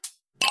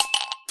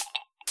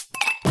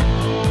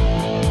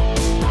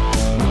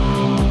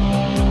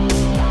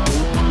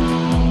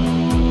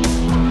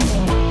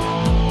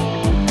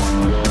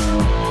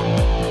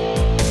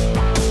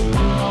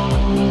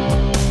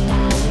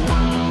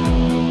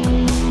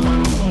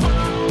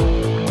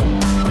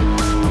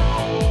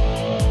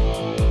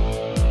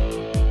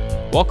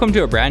Welcome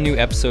to a brand new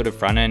episode of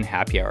Front End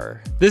Happy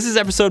Hour. This is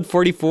episode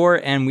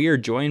 44, and we are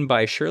joined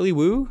by Shirley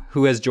Wu,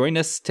 who has joined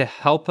us to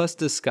help us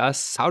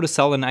discuss how to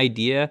sell an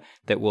idea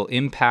that will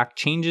impact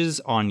changes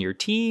on your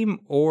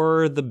team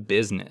or the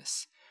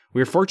business.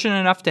 We're fortunate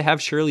enough to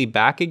have Shirley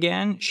back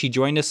again. She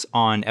joined us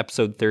on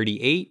episode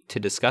 38 to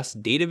discuss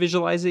data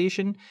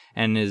visualization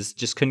and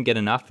just couldn't get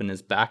enough and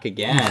is back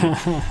again.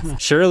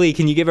 Shirley,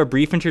 can you give a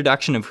brief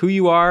introduction of who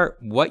you are,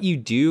 what you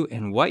do,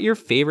 and what your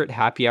favorite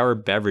happy hour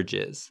beverage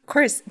is? Of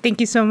course. Thank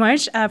you so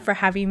much for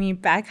having me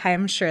back. Hi,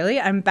 I'm Shirley.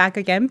 I'm back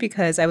again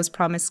because I was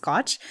promised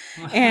scotch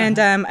and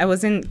I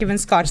wasn't given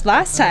scotch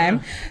last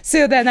time.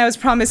 So then I was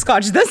promised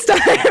scotch this time.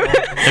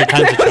 Third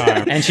time's a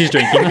charm. And she's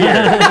drinking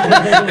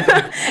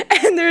beer.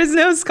 And there is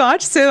no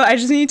scotch, so I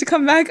just need to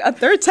come back a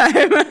third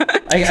time.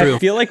 I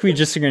feel like we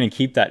just are going to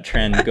keep that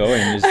trend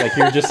going. It's like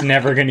you're just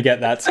never going to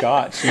get that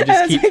scotch. You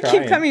just keep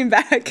trying. Keep coming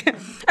back.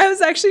 I was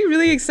actually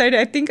really excited.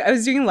 I think I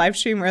was doing a live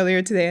stream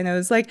earlier today, and I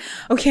was like,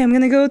 okay, I'm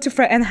going to go to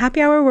Front End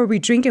Happy Hour where we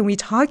drink and we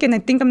talk, and I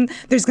think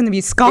there's going to be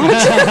scotch. We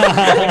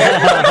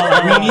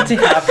need to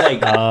have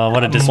like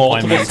what a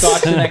disappointment. multiple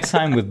scotch the next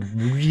time with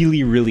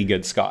really, really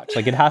good scotch.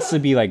 Like it has to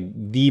be like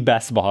the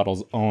best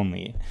bottles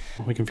only.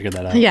 We can figure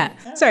that out. Yeah.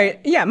 Sorry.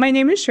 Yeah. My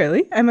name is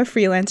Shirley. I'm a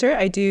freelancer.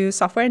 I do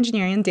software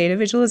engineering and data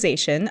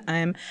visualization.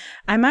 I'm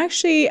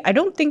actually, I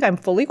don't think I'm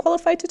fully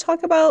qualified to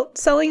talk about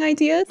selling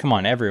ideas. Come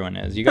on, everyone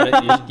is.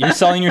 You're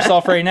selling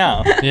yourself right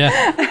now.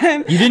 Yeah.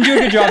 You didn't do a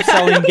good job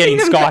selling getting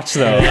scotch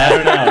though. I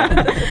don't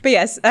know. But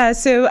yes,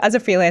 so as a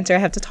freelancer, I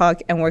have to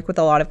talk and work with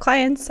a lot of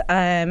clients.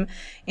 And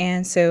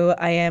so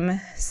I am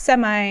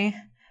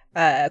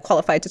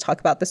qualified to talk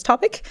about this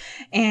topic.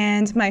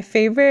 And my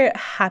favorite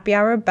happy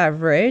hour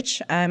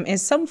beverage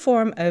is some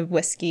form of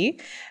whiskey.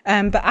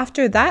 But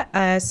after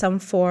that, some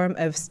form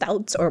of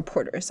stouts or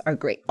porters are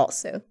great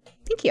also.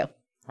 Thank you.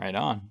 Right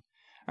on.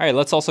 All right,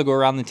 let's also go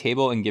around the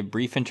table and give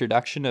brief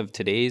introduction of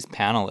today's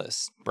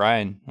panelists.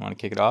 Brian, you want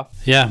to kick it off?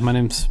 Yeah, my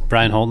name's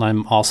Brian Holt, and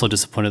I'm also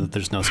disappointed that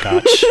there's no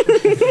scotch.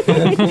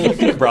 You could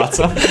have brought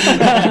some.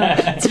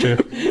 That's true.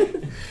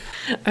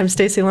 I'm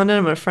Stacey London.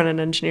 I'm a front-end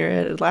engineer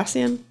at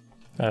Atlassian.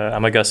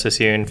 I'm Augustus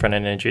Yoon,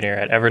 front-end engineer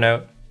at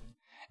Evernote.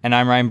 And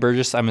I'm Ryan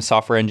Burgess. I'm a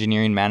software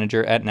engineering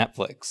manager at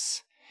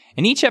Netflix.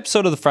 In each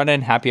episode of the Front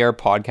End Happy Hour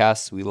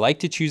podcast, we like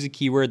to choose a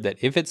keyword that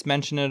if it's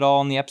mentioned at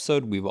all in the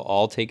episode, we will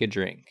all take a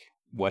drink.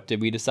 What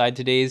did we decide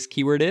today's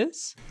keyword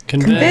is?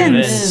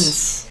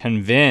 Convince.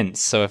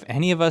 Convince. So if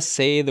any of us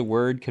say the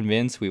word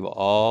convince, we will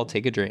all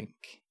take a drink.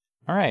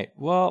 All right,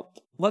 well,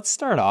 let's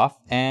start off.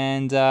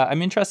 And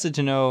I'm interested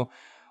to know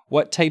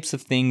what types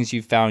of things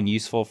you found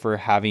useful for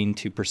having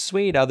to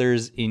persuade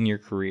others in your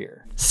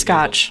career.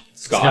 Scotch.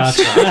 Scotch.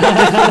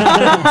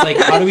 It's like,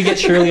 how do we get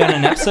Shirley on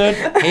an episode?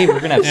 Hey, we're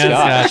going to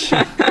have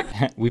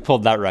scotch. We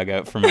pulled that rug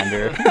out from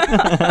under.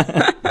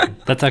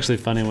 That's actually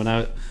funny. When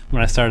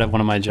I started at one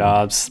of my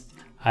jobs,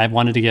 I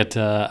wanted to get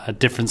a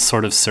different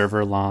sort of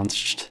server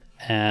launched.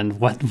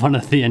 And what one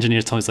of the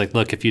engineers told me was like,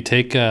 look, if you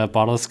take a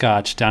bottle of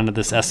scotch down to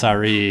this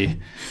SRE,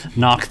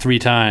 knock 3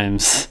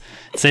 times,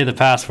 say the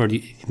password,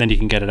 then you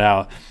can get it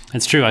out.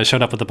 It's true. I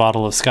showed up with a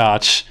bottle of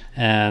scotch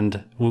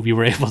and we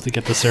were able to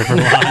get the server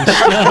launched.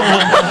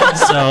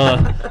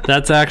 So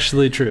that's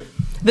actually true.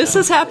 This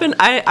has happened.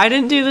 I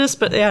didn't do this,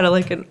 but they had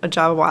a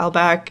job a while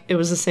back. It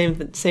was the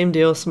same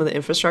deal with some of the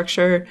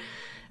infrastructure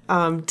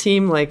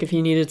team. Like if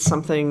you needed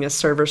something, a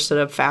server stood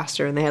up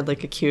faster and they had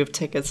like a queue of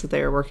tickets that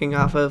they were working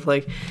off of.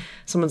 Like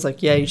someone's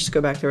like, yeah, you just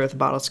go back there with a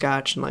bottle of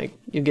scotch and like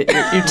you get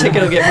your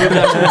ticket will get moved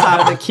up to the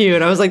top of the queue.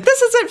 And I was like,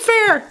 this isn't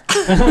fair.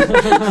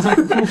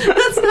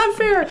 That's not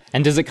fair.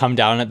 And does it come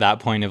down at that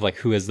point of like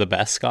who has the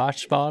best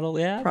scotch bottle?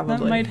 Yeah, probably.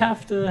 That might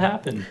have to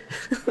happen.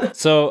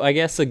 So I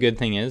guess a good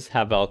thing is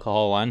have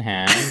alcohol on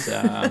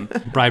hand.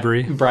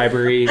 Bribery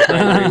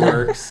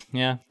works.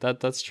 Yeah,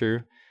 that's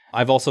true.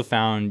 I've also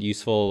found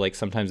useful, like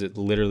sometimes it's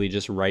literally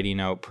just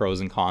writing out pros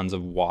and cons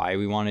of why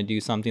we want to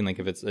do something. Like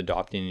if it's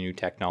adopting a new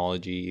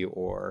technology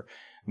or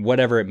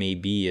whatever it may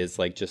be, is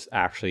like just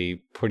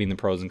actually putting the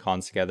pros and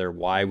cons together,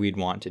 why we'd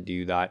want to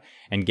do that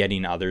and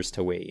getting others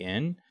to weigh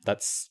in.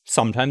 That's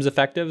sometimes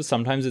effective.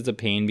 Sometimes it's a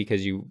pain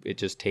because it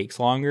just takes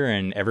longer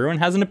and everyone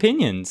has an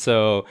opinion.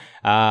 So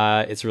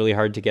it's really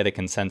hard to get a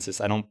consensus.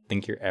 I don't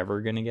think you're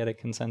ever going to get a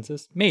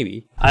consensus.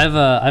 Maybe.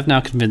 I've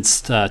now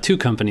convinced 2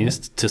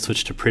 companies to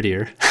switch to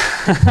Prettier. Do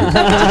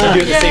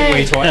it the same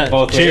way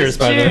both Cheers,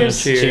 by the way.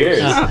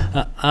 Cheers.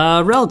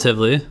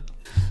 Relatively.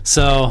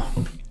 So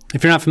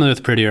if you're not familiar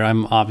with Prettier,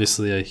 I'm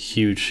obviously a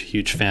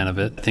huge fan of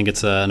it. I think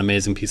it's an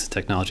amazing piece of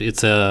technology.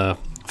 It's a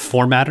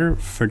formatter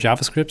for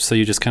JavaScript, so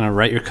you just kind of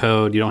write your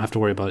code. You don't have to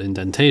worry about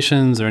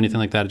indentations or anything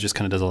like that. It just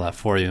kind of does all that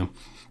for you.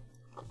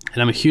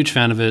 And I'm a huge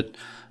fan of it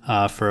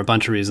for a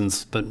bunch of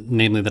reasons, but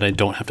namely that I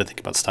don't have to think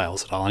about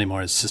styles at all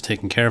anymore. It's just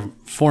taken care of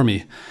for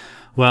me.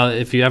 Well,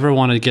 if you ever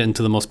want to get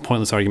into the most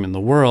pointless argument in the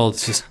world,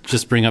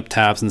 just bring up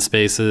tabs and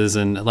spaces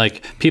and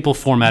like people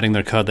formatting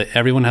their code, that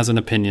everyone has an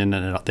opinion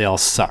and they all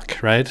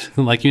suck, right?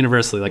 Like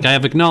universally. Like I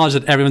have acknowledged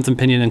that everyone's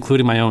opinion,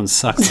 including my own,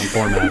 sucks on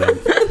formatting.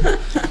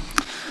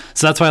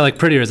 So that's why I like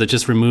Prettier, is it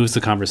just removes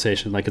the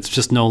conversation. Like it's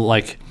just no,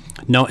 like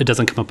no, it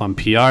doesn't come up on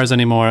PRs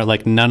anymore.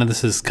 Like none of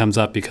this comes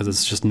up because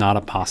it's just not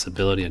a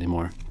possibility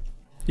anymore.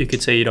 You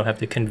could say you don't have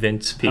to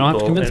convince people. I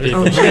don't have to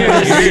convince people.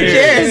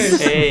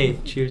 Cheers. Hey,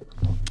 cheers.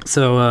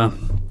 So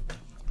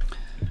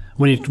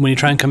when you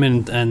try and come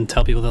in and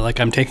tell people that like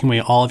I'm taking away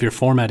all of your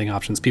formatting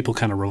options, people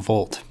kind of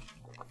revolt.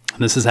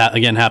 And this has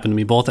again happened to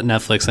me both at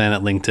Netflix and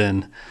at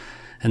LinkedIn.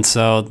 And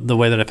so the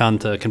way that I found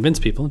to convince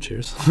people,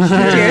 cheers,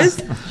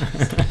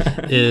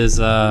 is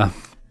not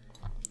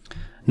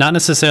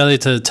necessarily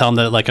to tell them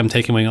that like I'm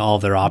taking away all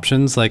of their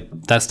options. Like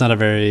that's not a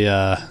very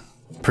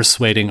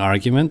persuading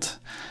argument.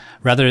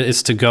 Rather,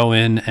 it's to go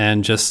in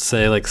and just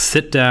say, like,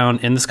 sit down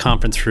in this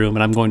conference room,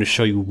 and I'm going to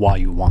show you why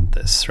you want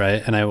this,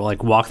 right? And I will,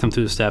 like, walk them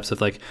through the steps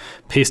of, like,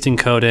 pasting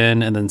code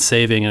in and then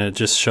saving, and it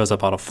just shows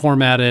up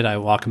auto-formatted. I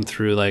walk them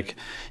through, like,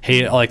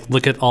 hey, like,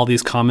 look at all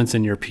these comments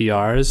in your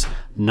PRs.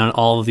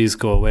 All of these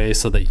go away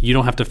so that you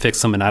don't have to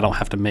fix them and I don't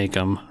have to make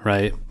them,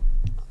 right?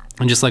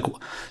 And just, like,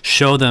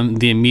 show them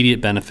the immediate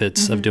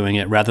benefits of doing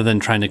it rather than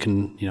trying to,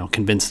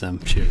 convince them.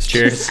 Cheers.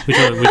 Cheers. We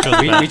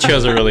We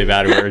chose a really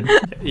bad word.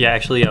 Yeah,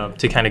 actually,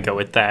 to kind of go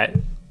with that,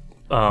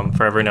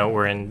 for Evernote,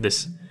 we're in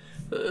this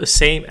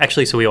same,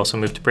 actually, so we also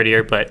moved to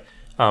Prettier, but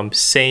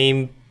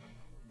same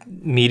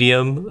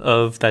medium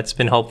of that's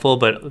been helpful,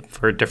 but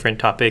for a different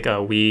topic,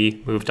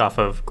 we moved off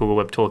of Google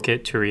Web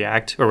Toolkit to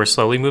React, or we're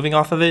slowly moving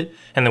off of it.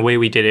 And the way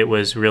we did it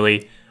was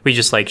really, we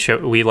just like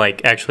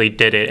actually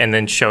did it and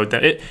then showed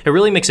that it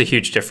really makes a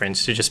huge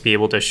difference to just be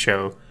able to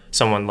show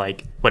someone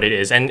like what it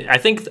is. And I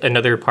think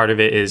another part of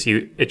it is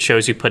it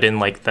shows you put in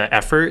like the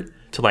effort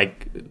to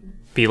like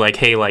be like,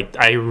 hey, like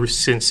I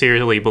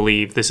sincerely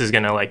believe this is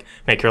gonna like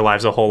make your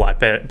lives a whole lot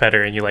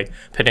better, and you like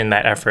put in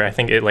that effort. I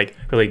think it like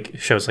really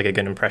shows like a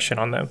good impression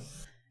on them.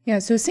 Yeah,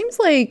 so it seems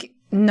like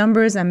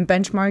numbers and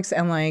benchmarks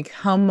and like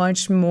how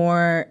much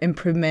more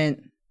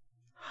improved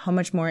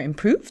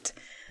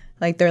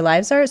like their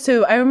lives are.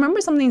 So I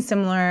remember something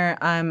similar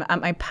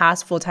at my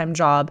past full-time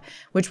job,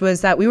 which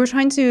was that we were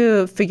trying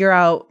to figure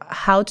out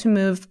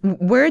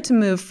where to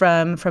move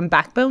from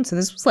Backbone. So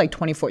this was like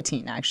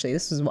 2014, actually.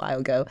 This was a while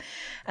ago.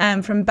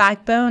 From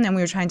Backbone, and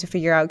we were trying to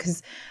figure out,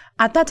 because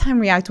at that time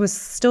React was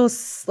still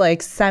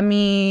like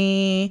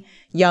semi-young.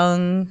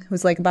 It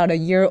was like about a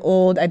year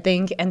old, I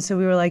think. And so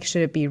we were like,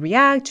 should it be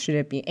React? Should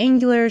it be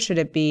Angular? Should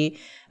it be,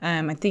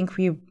 I think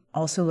we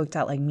also looked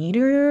at like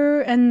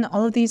Meteor and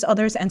all of these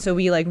others. And so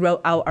we like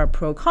wrote out our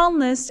pro con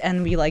list,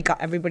 and we like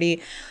got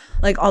everybody,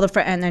 like all the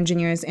front end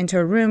engineers into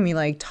a room. We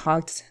like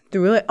talked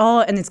through it all.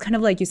 And it's kind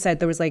of like you said,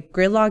 there was like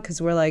gridlock,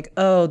 because we're like,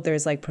 oh,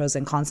 there's like pros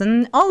and cons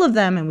in all of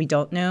them, and we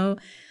don't know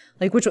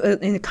like which,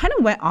 and it kind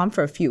of went on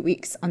for a few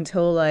weeks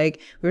until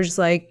like we were just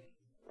like,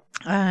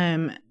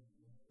 at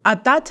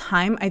that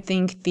time, I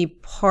think the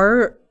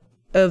part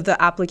of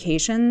the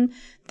application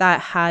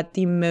that had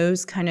the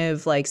most kind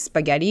of like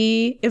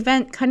spaghetti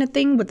event kind of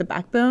thing with the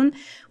Backbone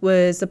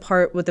was the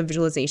part with the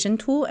visualization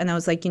tool. And I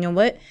was like, you know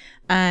what?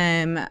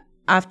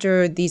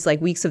 After these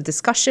like weeks of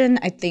discussion,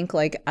 I think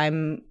like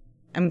I'm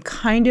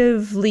kind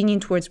of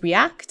leaning towards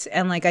React.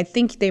 And like I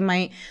think they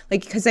might,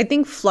 like, because I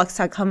think Flux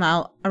had come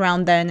out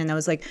around then, and I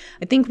was like,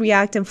 I think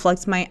React and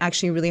Flux might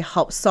actually really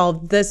help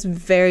solve this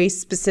very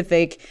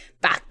specific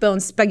Backbone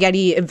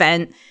spaghetti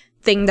event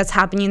thing that's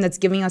happening, that's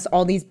giving us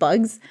all these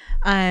bugs.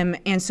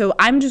 And so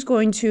I'm just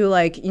going to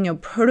like,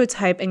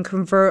 prototype and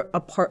convert a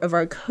part of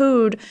our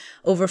code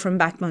over from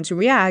Backbone to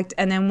React.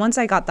 And then once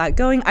I got that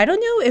going, I don't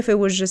know if it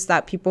was just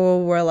that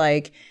people were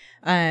like,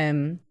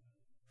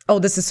 oh,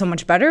 this is so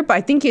much better. But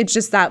I think it's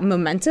just that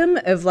momentum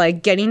of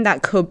like getting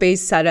that code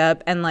base set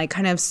up and like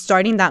kind of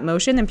starting that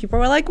motion. And people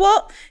were like,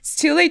 well, it's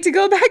too late to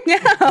go back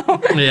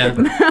now. Yeah.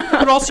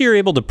 But also you're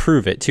able to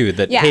prove it too,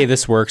 that, hey,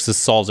 this works, this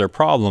solves our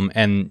problem.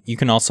 And you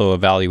can also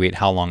evaluate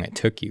how long it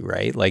took you,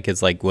 right? Like,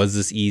 it's like, was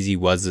this easy?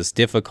 Was this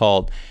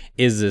difficult?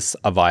 Is this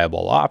a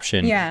viable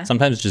option? Yeah.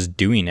 Sometimes just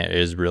doing it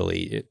is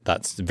really,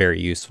 that's very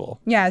useful.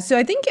 Yeah. So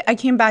I think I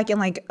came back in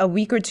like a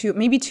week or two,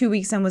 maybe 2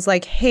 weeks, and was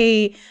like,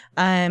 hey,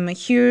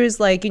 here's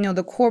like,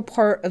 the core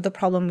part of the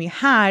problem we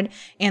had,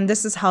 and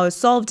this is how I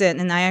solved it.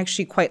 And I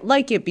actually quite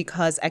like it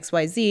because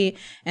XYZ.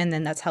 And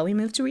then that's how we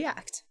moved to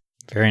React.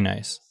 Very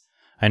nice.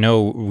 I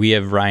know we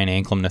have Ryan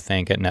Anklem to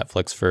thank at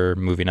Netflix for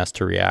moving us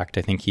to React.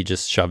 I think he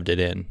just shoved it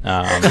in.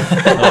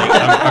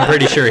 I'm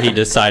pretty sure he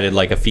decided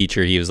like a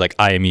feature. He was like,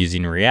 I am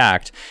using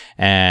React,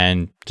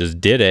 and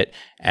just did it.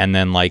 And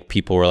then like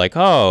people were like,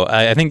 oh,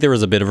 I think there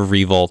was a bit of a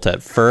revolt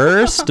at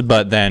first,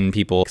 but then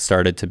people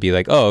started to be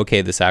like, oh,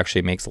 okay, this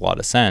actually makes a lot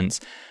of sense.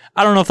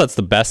 I don't know if that's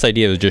the best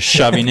idea of just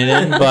shoving it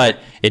in, but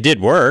it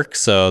did work.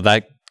 So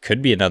that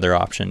could be another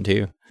option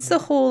too. It's the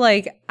whole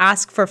like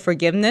ask for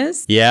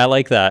forgiveness. Yeah, I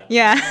like that.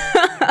 Yeah.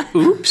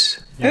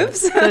 Oops.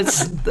 Oops.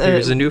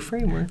 There's a new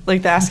framework.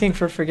 Like the asking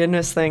for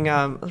forgiveness thing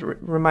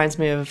reminds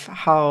me of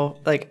how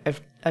like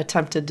I've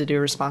attempted to do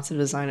responsive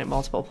design at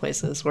multiple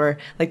places, where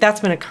like that's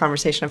been a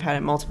conversation I've had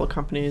at multiple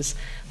companies.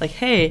 Like,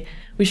 hey,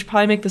 we should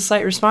probably make the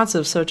site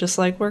responsive so it just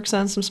like works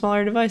on some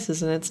smaller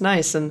devices and it's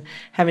nice. And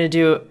having to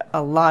do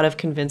a lot of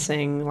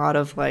convincing, a lot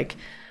of like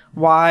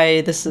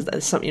why this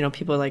is some,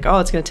 people are like, oh,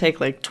 it's going to take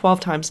like 12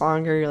 times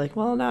longer. You're like,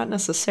 well, not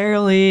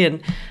necessarily.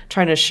 And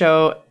trying to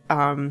show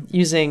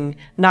using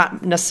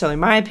not necessarily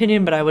my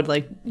opinion, but I would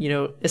like,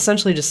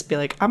 essentially just be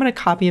like, I'm going to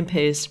copy and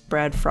paste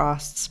Brad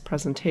Frost's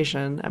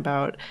presentation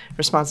about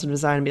responsive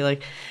design and be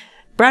like,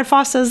 Brad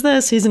Frost says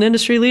this, he's an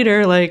industry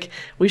leader, like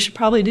we should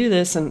probably do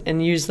this,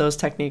 and use those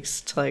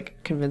techniques to like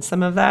convince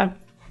them of that.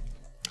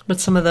 But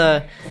some of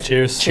the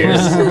cheers.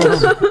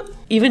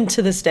 Even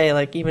to this day,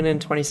 like even in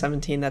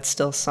 2017, that's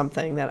still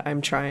something that I'm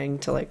trying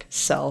to like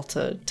sell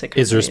to companies.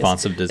 Is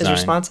responsive design. Is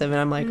responsive. And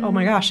I'm like, oh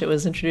my gosh, it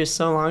was introduced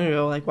so long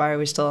ago. Like, why are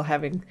we still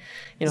having,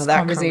 that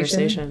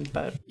conversation?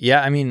 But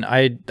yeah, I mean,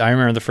 I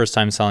remember the first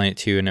time selling it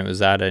too, and it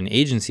was at an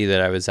agency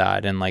that I was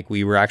at, and like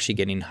we were actually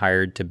getting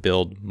hired to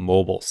build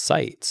mobile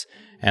sites.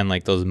 And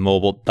like those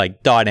mobile,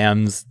 like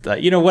 .m's,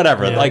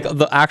 whatever, like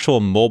the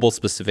actual mobile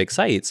specific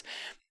sites.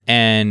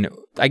 And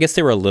I guess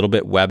they were a little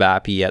bit web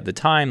appy at the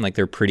time, like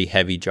they're pretty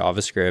heavy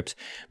JavaScript,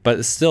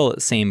 but still at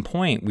the same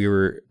point,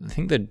 I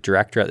think the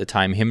director at the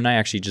time, him and I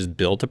actually just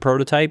built a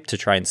prototype to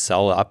try and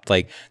sell up,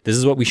 like, this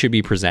is what we should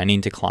be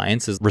presenting to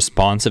clients is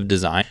responsive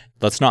design.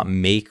 Let's not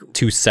make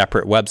two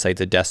separate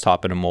websites, a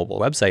desktop and a mobile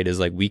website, is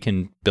like, we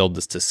can build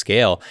this to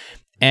scale.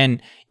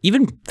 And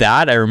even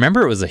that, I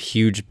remember it was a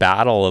huge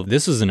battle of,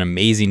 this was an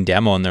amazing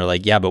demo. And they're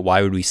like, yeah, but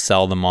why would we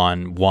sell them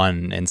on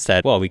one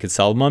instead? Well, we could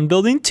sell them on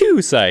building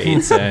two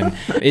sites. And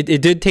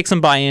it did take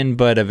some buy-in,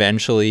 but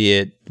eventually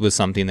it was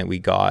something that we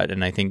got.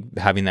 And I think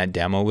having that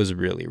demo was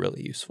really,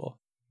 really useful.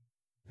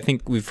 I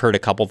think we've heard a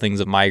couple things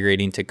of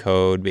migrating to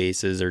code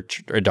bases or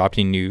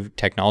adopting new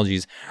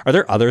technologies. Are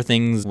there other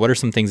things? What are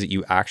some things that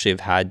you actually have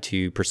had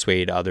to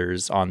persuade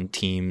others on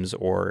teams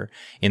or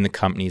in the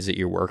companies that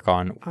you work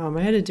on? I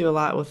had to do a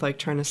lot with like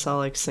trying to sell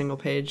like single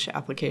page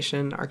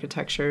application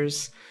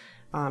architectures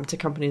to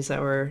companies that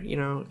were,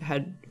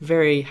 had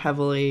very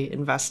heavily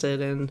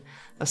invested in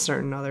a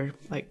certain other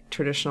like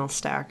traditional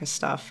stack of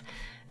stuff.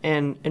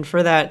 And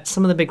for that,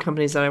 some of the big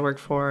companies that I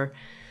worked for,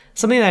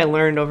 something that I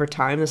learned over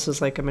time, this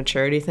was like a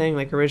maturity thing.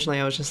 Like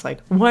originally I was just like,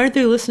 why aren't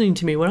they listening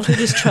to me? Why don't they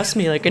just trust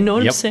me? Like I know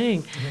what I'm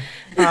saying.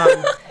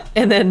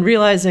 And then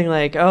realizing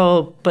like,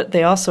 oh, but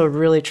they also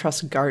really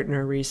trust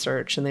Gartner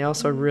research. And they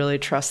also really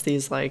trust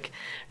these like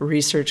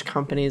research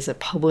companies that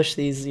publish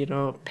these,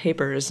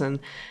 papers. And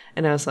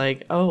I was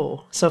like,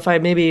 oh, so if I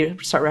maybe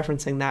start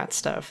referencing that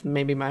stuff,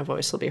 maybe my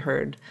voice will be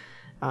heard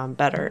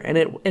better. And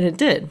it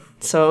did.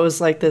 So it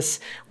was like this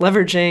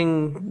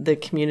leveraging the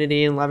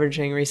community and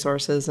leveraging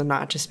resources and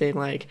not just being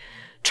like,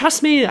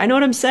 trust me, I know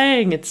what I'm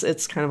saying.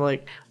 It's kind of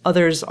like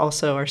others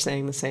also are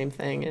saying the same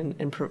thing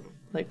and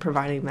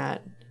providing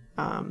that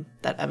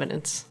that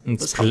evidence.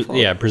 Was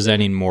helpful.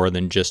 Presenting more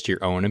than just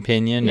your own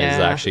opinion is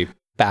actually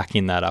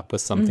backing that up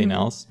with something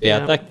else.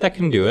 Yeah, that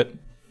can do it.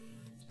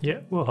 Yeah,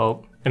 will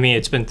help. I mean,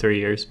 it's been 3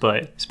 years,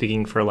 but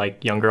speaking for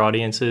like younger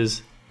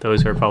audiences,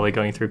 those who are probably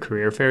going through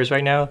career fairs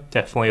right now,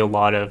 definitely a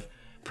lot of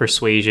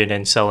persuasion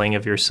and selling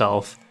of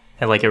yourself.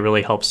 And like, it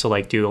really helps to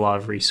like do a lot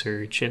of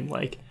research. And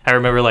like, I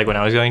remember like when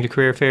I was going to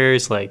career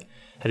fairs, like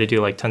I had to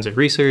do like tons of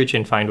research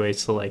and find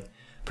ways to like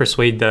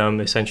persuade them,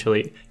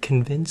 essentially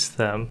convince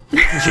them.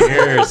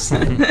 Cheers.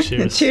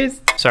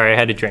 Cheers. Sorry, I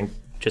had to drink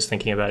just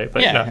thinking about it,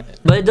 but no.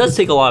 But it does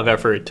take a lot of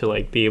effort to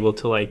like be able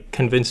to like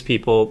convince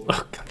people.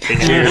 Oh, God,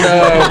 cheers.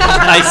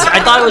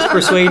 I thought it was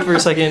persuade for a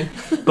second,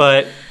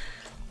 but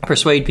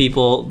persuade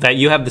people that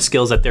you have the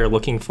skills that they're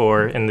looking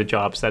for in the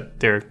jobs that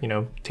they're,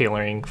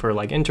 tailoring for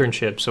like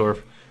internships or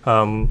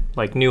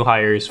like new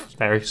hires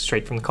that are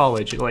straight from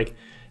college. Like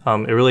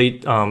it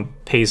really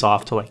pays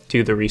off to like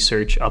do the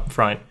research up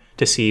front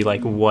to see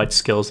like what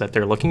skills that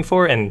they're looking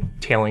for and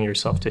tailoring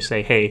yourself to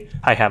say, hey,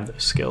 I have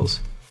those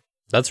skills.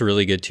 That's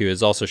really good too.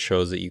 It also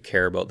shows that you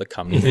care about the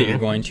company that you're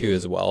going to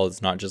as well.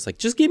 It's not just like,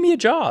 just give me a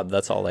job.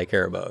 That's all I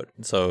care about.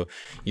 So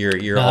you're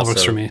that also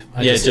works for me.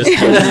 just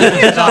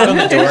knock on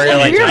the door. You're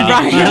like,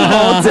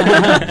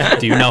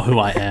 do you know who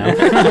I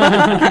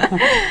am?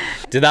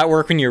 Did that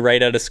work when you're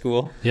right out of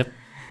school? Yep.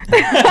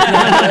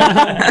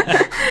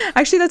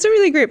 Actually, that's a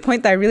really great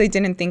point that I really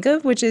didn't think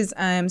of, which is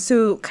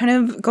so kind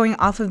of going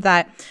off of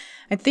that,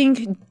 I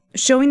think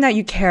showing that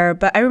you care.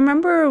 But I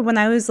remember when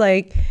I was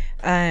like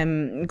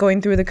going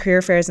through the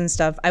career fairs and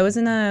stuff, I was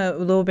in a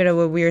little bit of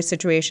a weird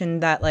situation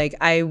that like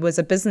I was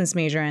a business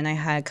major and I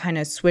had kind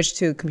of switched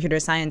to computer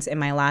science in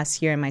my last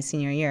year, in my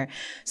senior year.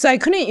 So I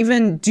couldn't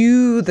even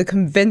do the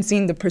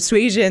convincing, the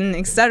persuasion,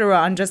 etc.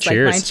 on just like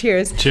my my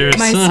skill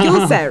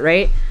set,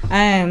 right?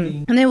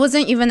 And it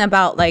wasn't even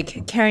about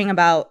like caring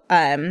about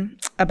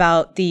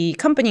the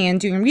company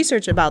and doing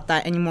research about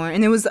that anymore.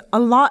 And it was a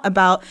lot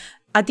about,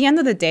 at the end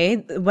of the day,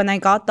 when I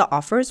got the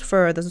offers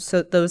for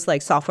those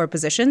like software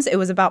positions, it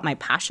was about my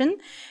passion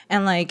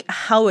and like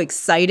how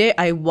excited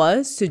I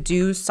was to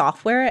do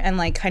software and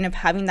like kind of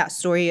having that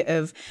story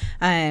of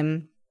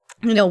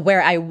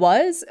where I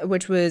was,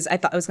 which was I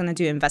thought I was going to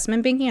do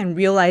investment banking, and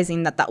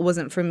realizing that that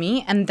wasn't for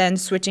me, and then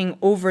switching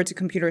over to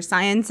computer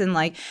science and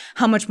like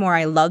how much more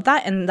I love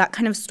that, and that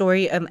kind of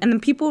story. And then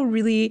people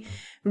really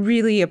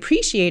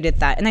appreciated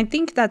that. And I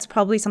think that's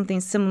probably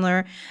something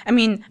similar. I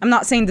mean, I'm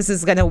not saying this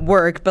is going to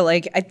work, but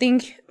like, I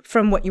think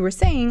from what you were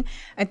saying,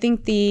 I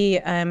think the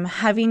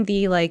having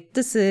the like,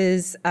 this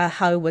is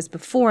how it was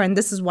before, and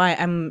this is why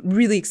I'm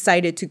really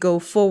excited to go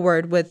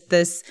forward with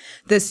this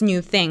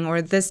new thing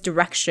or this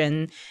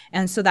direction.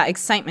 And so that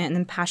excitement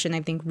and passion,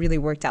 I think, really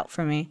worked out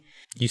for me.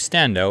 You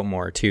stand out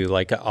more too.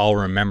 Like, I'll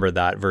remember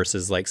that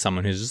versus like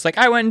someone who's just like,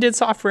 I went and did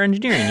software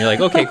engineering. You're like,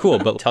 okay, cool.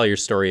 But tell your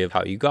story of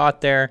how you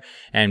got there.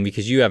 And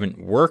because you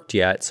haven't worked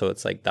yet, so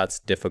it's like, that's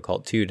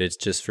difficult too. It's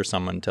just for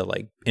someone to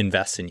like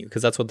invest in you,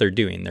 because that's what they're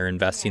doing. They're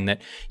investing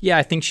that, yeah,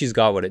 I think she's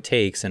got what it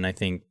takes. And I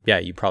think, yeah,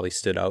 you probably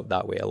stood out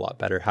that way a lot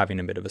better, having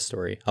a bit of a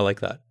story. I like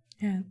that.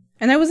 Yeah.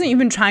 And I wasn't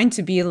even trying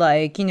to be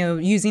like,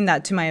 using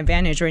that to my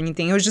advantage or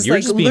anything. It was just You're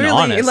like just being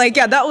literally honest. like,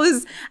 yeah, that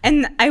was,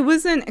 and I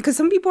wasn't, because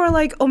some people are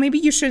like, oh, maybe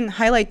you shouldn't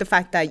highlight the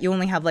fact that you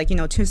only have like,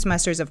 2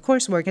 semesters of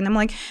coursework. And I'm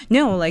like,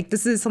 no, like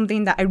this is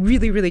something that I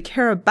really, really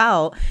care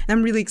about. And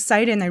I'm really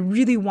excited and I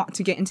really want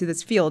to get into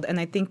this field. And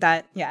I think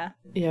that, yeah.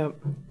 Yeah,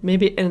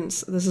 maybe, and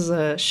this is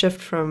a shift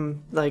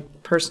from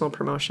like personal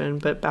promotion,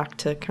 but back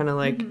to kind of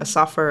like a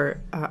software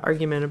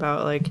argument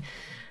about like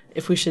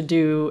if we should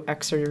do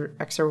X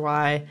or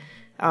Y.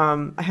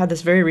 I had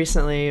this very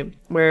recently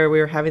where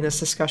we were having this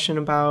discussion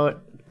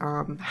about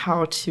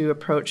how to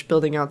approach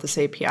building out this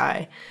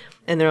API,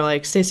 and they're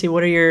like, Stacey,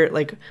 what are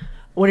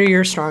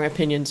your strong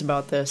opinions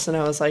about this? And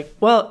I was like,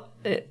 well,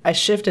 I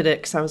shifted it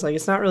because I was like,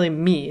 it's not really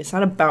me. It's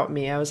not about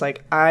me. I was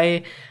like,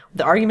 the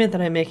argument that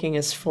I'm making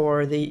is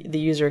for the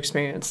user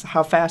experience,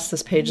 how fast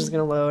this page is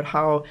going to load,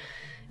 how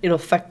it'll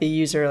affect the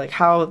user, like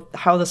how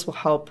this will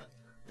help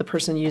the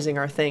person using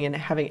our thing and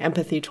having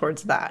empathy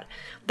towards that.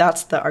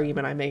 That's the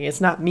argument I'm making.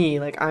 It's not me.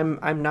 Like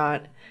I'm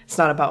not, it's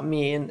not about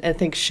me. And I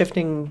think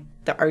shifting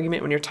the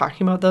argument when you're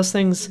talking about those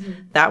things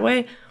that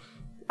way,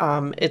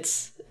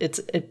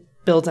 it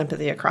builds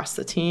empathy across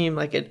the team.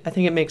 Like I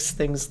think it makes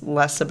things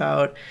less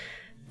about,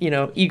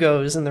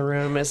 egos in the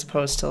room as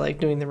opposed to like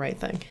doing the right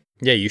thing.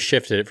 Yeah, you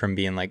shifted it from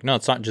being like, no,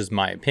 it's not just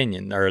my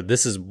opinion, or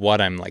this is what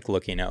I'm like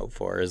looking out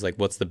for, is like,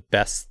 what's the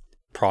best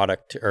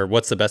product or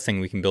what's the best thing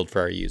we can build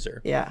for our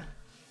user? Yeah.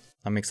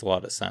 That makes a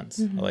lot of sense.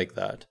 I like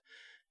that.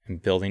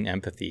 And building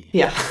empathy.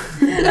 Yeah.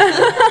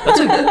 That's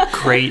a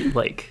great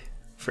like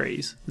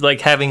phrase.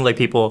 Like having like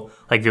people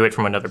like view it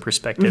from another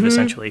perspective,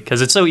 essentially,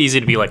 because it's so easy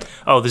to be like,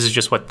 oh, this is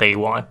just what they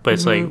want, but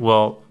it's like,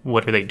 well,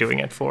 what are they doing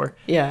it for?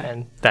 Yeah.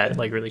 And that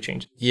like really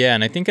changed. Yeah,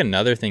 and I think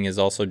another thing is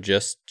also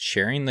just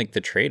sharing like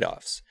the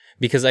trade-offs.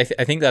 Because I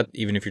think that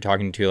even if you're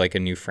talking to like a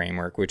new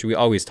framework, which we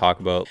always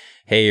talk about,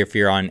 hey, if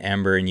you're on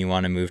Ember and you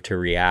want to move to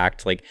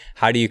React, like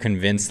how do you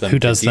convince them to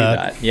do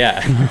that?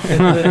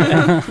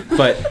 Yeah.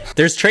 But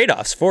there's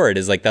trade-offs for it.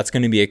 Is like, that's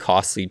going to be a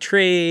costly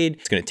trade.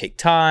 It's going to take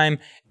time,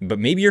 but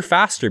maybe you're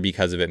faster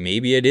because of it.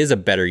 Maybe it is a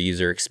better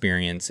user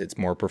experience. It's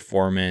more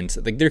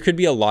performant. Like there could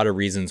be a lot of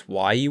reasons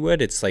why you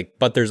would. It's like,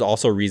 but there's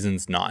also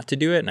reasons not to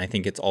do it. And I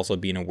think it's also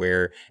being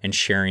aware and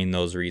sharing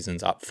those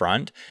reasons up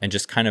front and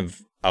just kind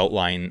of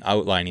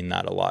outlining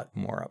that a lot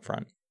more up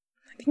front.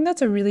 I think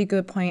that's a really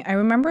good point. I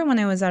remember when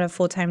I was at a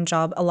full-time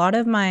job, a lot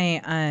of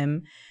my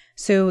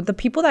so the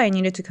people that I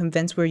needed to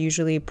convince were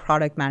usually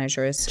product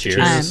managers.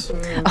 Cheers.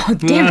 Oh,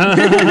 damn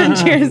it.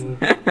 Cheers.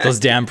 Those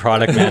damn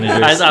product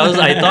managers.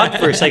 I thought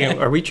for a second,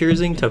 are we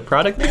cheersing to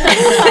product?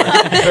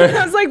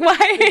 I was like,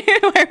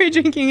 why are we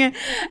drinking it?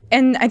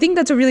 And I think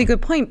that's a really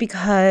good point,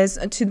 because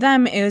to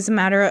them, it was a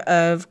matter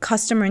of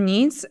customer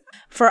needs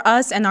for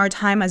us and our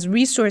time as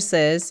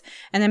resources,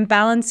 and then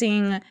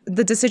balancing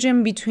the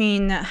decision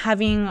between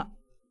having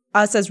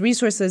us as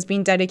resources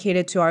being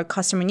dedicated to our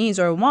customer needs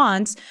or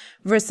wants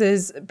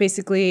versus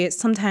basically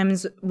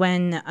sometimes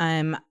when,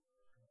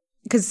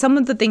 because some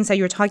of the things that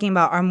you're talking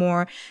about are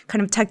more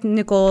kind of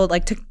technical,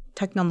 like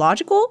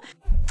technological.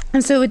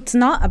 And so it's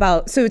not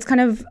about, so it's kind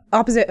of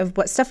opposite of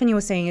what Stephanie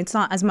was saying. It's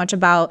not as much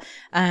about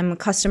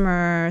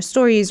customer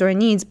stories or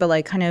needs, but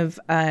like kind of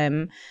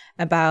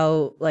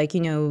about like,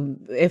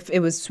 if it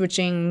was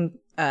switching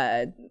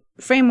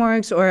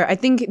frameworks, or I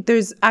think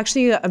there's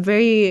actually a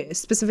very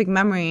specific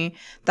memory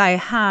that I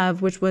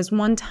have, which was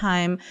one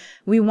time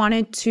we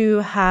wanted to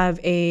have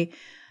an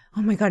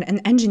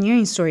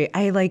engineering story.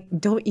 I like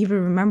don't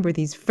even remember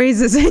these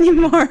phrases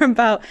anymore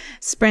about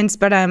sprints,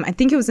 but I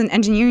think it was an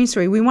engineering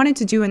story. We wanted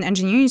to do an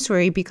engineering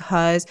story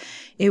because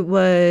it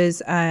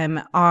was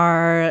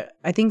our,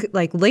 I think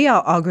like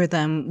layout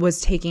algorithm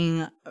was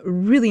taking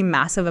really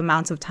massive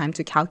amounts of time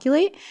to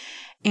calculate.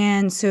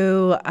 And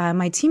so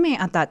my teammate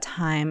at that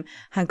time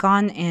had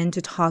gone in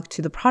to talk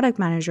to the product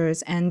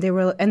managers, and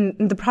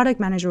the product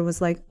manager was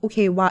like,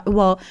 okay,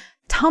 well,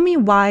 tell me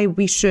why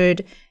we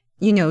should,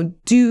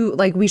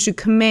 we should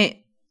commit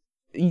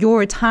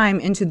your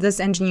time into this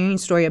engineering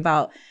story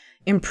about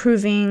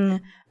improving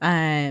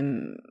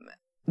the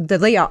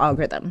layout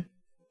algorithm.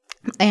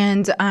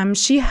 And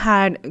she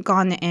had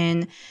gone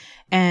in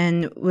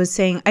and was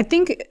saying, I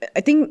think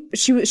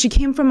she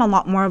came from a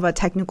lot more of a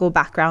technical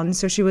background.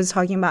 So she was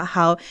talking about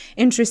how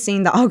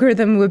interesting the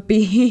algorithm would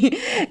be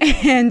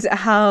and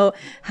how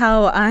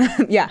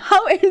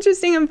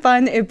interesting and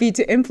fun it'd be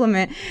to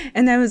implement.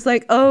 And I was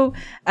like,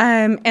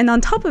 and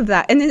on top of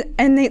that,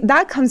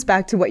 that comes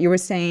back to what you were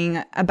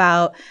saying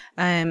about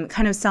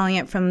kind of selling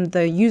it from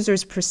the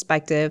user's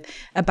perspective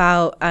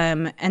about,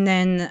 and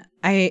then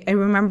I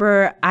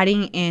remember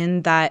adding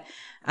in that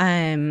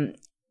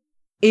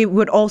it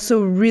would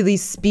also really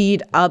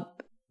speed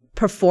up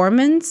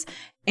performance.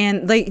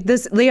 And like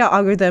this layout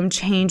algorithm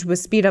change would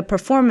speed up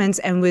performance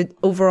and would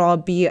overall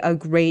be a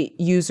great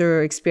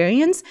user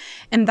experience.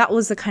 And that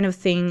was the kind of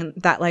thing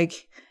that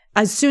like,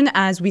 as soon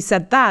as we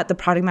said that, the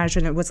product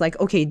manager was like,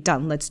 okay,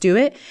 done, let's do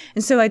it.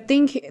 And so I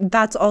think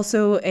that's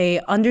also a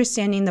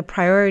understanding the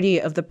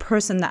priority of the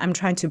person that I'm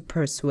trying to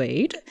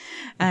persuade,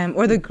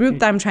 or the group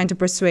that I'm trying to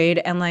persuade,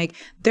 and like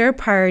their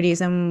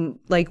priorities and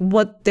like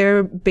what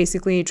they're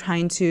basically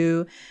trying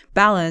to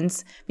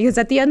balance. Because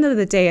at the end of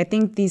the day, I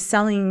think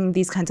selling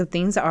these kinds of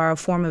things are a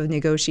form of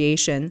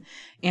negotiation.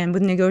 And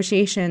with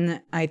negotiation,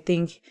 I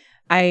think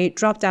I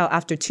dropped out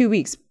after 2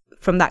 weeks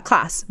from that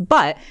class.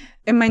 But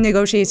in my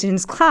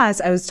negotiations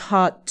class, I was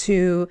taught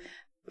to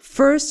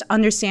first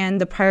understand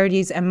the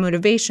priorities and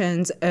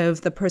motivations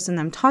of the person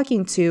I'm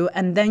talking to,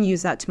 and then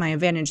use that to my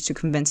advantage to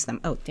convince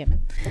them. Oh, damn it.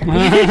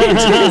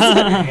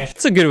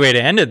 It's a good way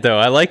to end it, though.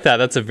 I like that.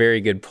 That's a very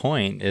good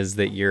point, is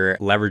that you're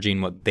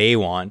leveraging what they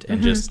want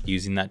and just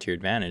using that to your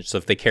advantage. So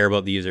if they care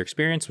about the user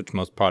experience, which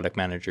most product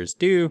managers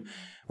do,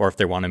 or if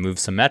they want to move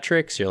some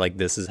metrics, you're like,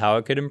 this is how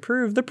it could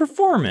improve the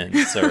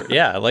performance. Or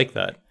yeah, I like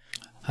that.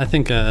 I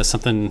think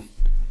something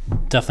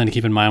definitely to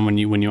keep in mind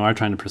when you are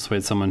trying to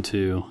persuade someone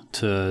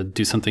to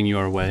do something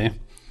your way.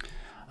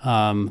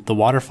 The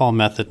waterfall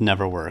method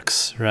never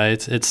works,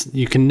 right?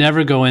 You can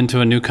never go into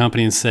a new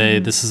company and say,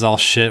 this is all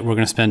shit. We're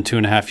going to spend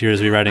 2.5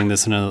 years rewriting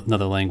this in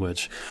another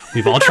language.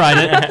 We've all tried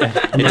it.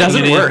 It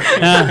doesn't work.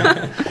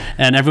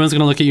 And everyone's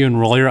going to look at you and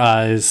roll your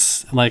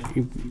eyes. Like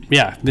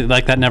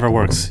that never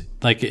works.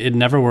 Like it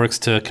never works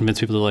to convince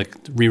people to like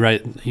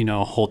rewrite,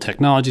 whole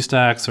technology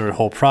stacks or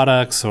whole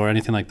products or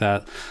anything like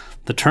that.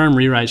 The term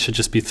rewrite should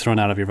just be thrown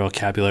out of your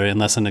vocabulary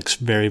unless in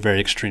very,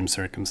 very extreme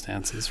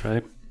circumstances,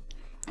 right?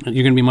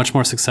 You're going to be much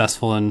more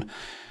successful in,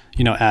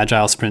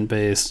 agile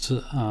sprint-based,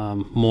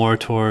 more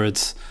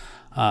towards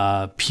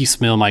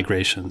piecemeal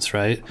migrations,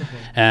 right?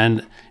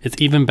 And it's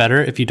even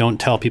better if you don't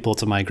tell people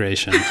it's a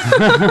migration.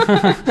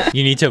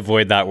 You need to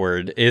avoid that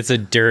word. It's a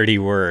dirty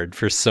word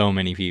for so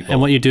many people.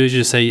 And what you do is you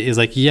just say,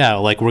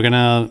 we're going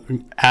to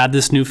add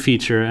this new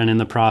feature, and in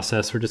the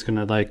process, we're just going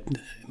to like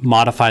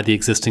modify the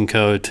existing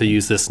code to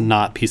use this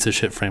not piece of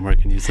shit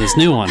framework and use this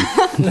new one.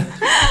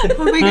 Oh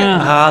my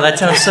God. That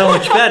sounds so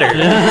much better.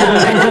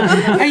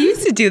 I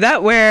used to do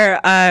that where,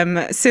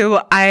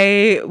 so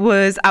I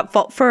was at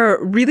fault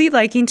for really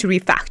liking to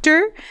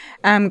refactor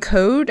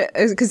code,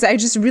 because I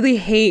just really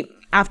hate,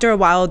 after a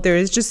while,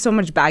 there's just so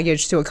much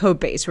baggage to a code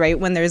base, right?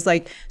 When there's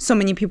like so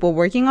many people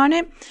working on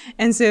it.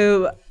 And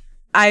so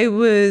I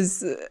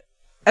was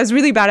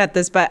really bad at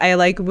this, but I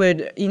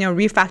would,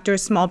 refactor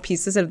small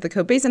pieces of the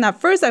code base. And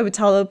at first I would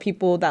tell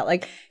people that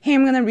like, hey,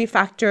 I'm going to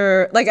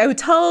refactor, like I would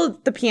tell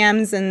the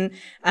PMs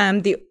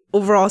and the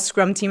overall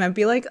Scrum team, I'd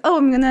be like, oh,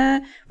 I'm going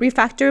to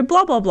refactor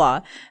blah, blah,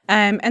 blah.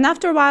 And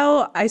after a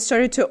while, I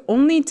started to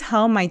only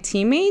tell my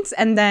teammates.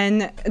 And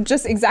then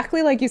just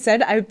exactly like you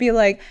said, I would be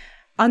like,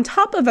 on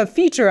top of a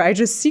feature, I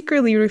just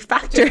secretly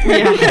refactor.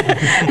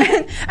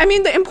 And, I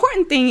mean, the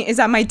important thing is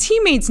that my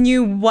teammates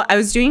knew what I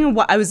was doing and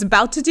what I was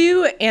about to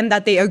do, and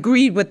that they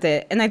agreed with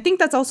it. And I think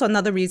that's also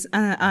another reason,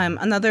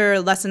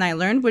 another lesson I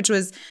learned, which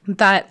was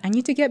that I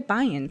need to get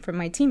buy-in from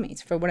my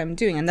teammates for what I'm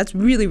doing, and that's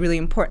really, really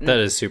important. That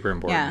is super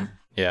important.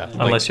 Yeah.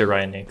 Unless you're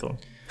Ryan Nankle.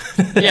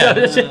 Yeah,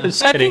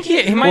 I think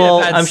he might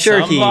have had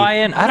some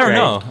buy-in. I don't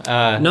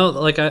know. No,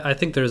 like I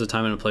think there's a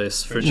time and a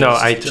place for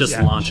just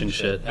launching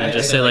shit and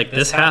just say like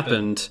this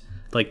happened.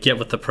 Like get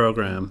with the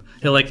program.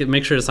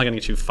 Make sure it's not going to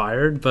get you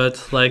fired,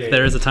 but like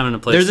there is a time and a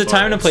place. There's a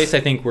time and a place, I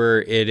think,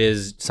 where it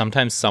is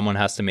sometimes someone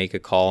has to make a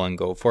call and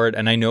go for it.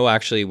 And I know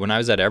actually when I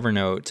was at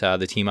Evernote,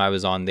 the team I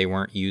was on, they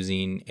weren't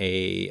using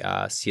a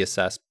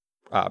CSS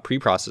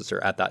preprocessor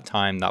at that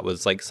time. That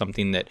was like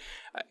something that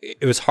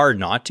it was hard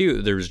not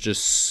to. There was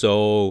just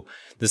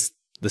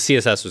the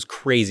CSS was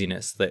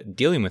craziness that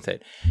dealing with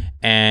it.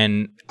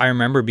 And I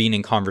remember being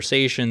in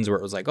conversations where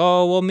it was like,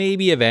 oh, well,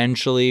 maybe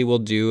eventually we'll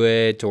do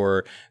it,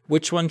 or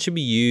which one should be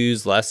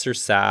used, Less or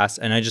Sass.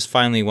 And I just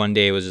finally one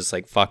day was just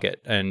like, fuck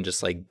it, and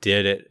just like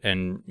did it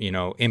and,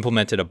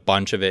 implemented a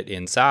bunch of it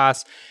in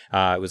Sass.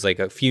 It was like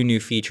a few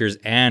new features,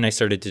 and I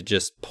started to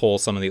just pull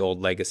some of the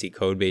old legacy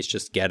code base,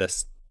 just get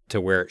us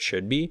to where it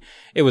should be.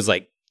 It was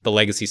like the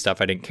legacy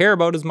stuff I didn't care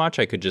about as much.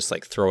 I could just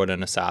like throw it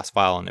in a Sass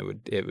file and it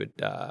would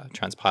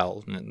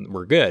transpile and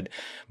we're good.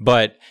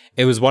 But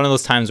it was one of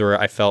those times where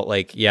I felt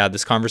like, yeah,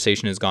 this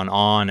conversation has gone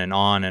on and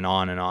on and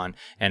on and on,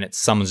 and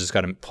someone's just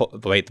got to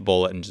bite the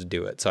bullet and just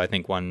do it. So I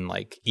think one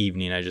like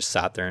evening I just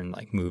sat there and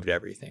like moved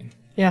everything.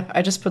 Yeah,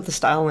 I just put the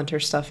style linter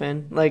stuff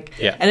in. Like,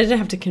 Yeah. and I didn't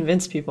have to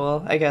convince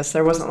people, I guess.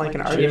 There wasn't like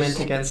an argument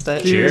against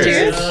it.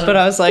 Cheers. But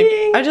I was like,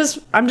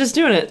 I'm just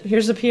doing it.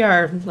 Here's a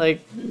PR.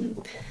 Like,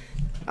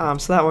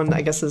 so that one,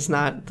 I guess, is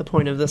not the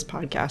point of this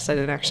podcast. I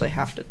didn't actually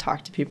have to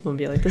talk to people and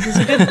be like, this is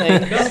a good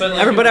thing.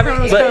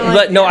 Everyone was kind of like,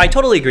 But no, I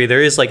totally agree.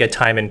 There is like a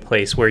time and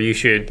place where you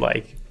should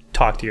like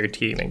talk to your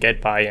team and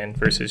get buy-in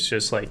versus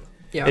just like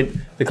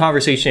the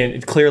conversation.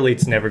 Clearly,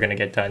 it's never going to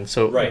get done.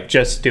 So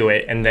just do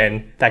it, and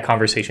then that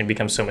conversation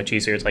becomes so much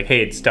easier. It's like,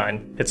 hey, it's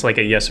done. It's like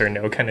a yes or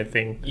no kind of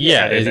thing.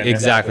 Yeah,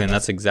 exactly. And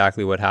that's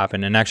exactly what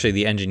happened. And actually,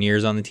 the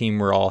engineers on the team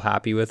were all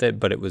happy with it,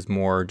 but it was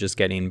more just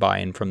getting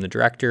buy-in from the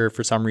director.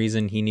 For some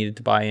reason, he needed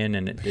to buy in,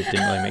 and it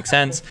didn't really make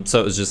sense. So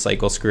it was just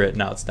like, well, screw it.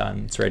 Now it's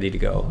done. It's ready to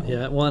go.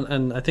 Yeah, well,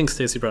 and I think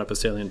Stacy brought up a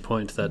salient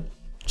point that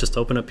just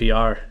open a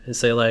PR and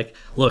say like,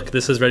 look,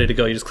 this is ready to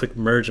go. You just click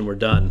merge and we're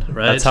done,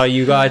 right? That's how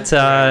you got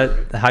that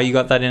in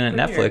at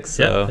Netflix.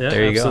 So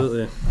there you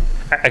go.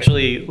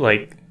 Actually,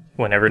 like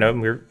when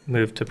Evernote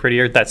moved to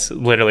Prettier, that's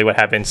literally what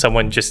happened.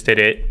 Someone just did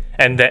it,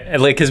 and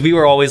that, like, because we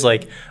were always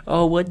like,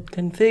 oh, what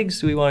configs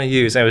do we want to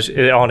use? And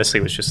it honestly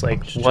was just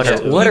like,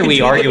 what are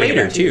we arguing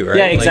later about? too, right?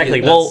 Yeah, exactly.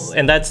 Like, well,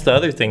 and that's the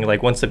other thing.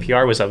 Like once the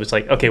PR was up, it's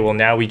like, okay, well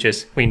now we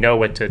know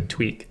what to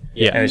tweak.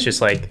 Yeah, and it's just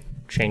like,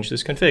 change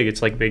this config.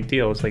 It's like big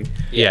deal. It's like,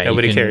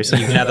 nobody cares. You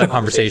can have that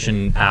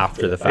conversation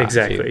after the fact.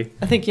 Exactly. Too.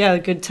 I think, a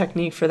good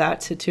technique for that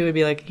too would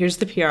be like, here's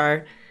the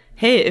PR.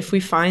 Hey, if we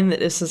find that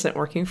this isn't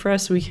working for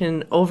us, we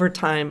can over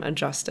time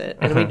adjust it.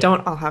 And we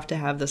don't all have to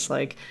have this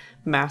like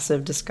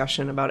massive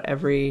discussion about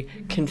every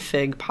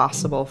config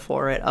possible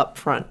for it up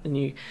front. And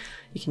you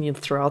can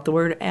throw out the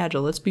word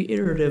agile. Let's be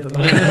iterative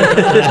about it.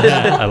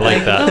 I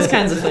like that. Those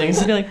kinds of things.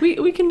 And be like,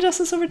 we can adjust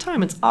this over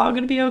time. It's all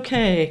going to be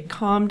okay.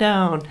 Calm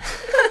down.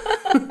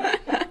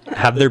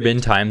 Have there been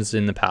times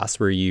in the past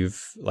where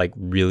you've like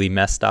really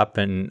messed up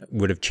and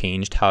would have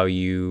changed how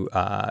you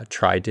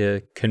tried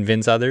to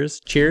convince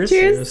others?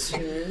 Cheers.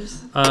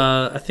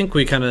 I think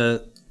we kind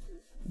of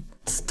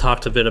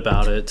talked a bit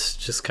about it,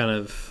 just kind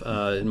of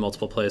in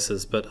multiple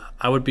places, but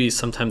I would be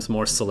sometimes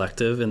more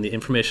selective in the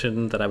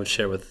information that I would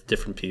share with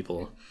different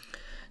people.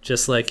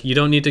 Just like, you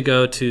don't need to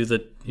go to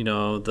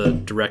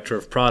the director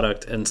of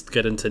product and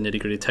get into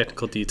nitty-gritty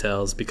technical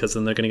details, because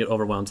then they're going to get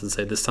overwhelmed and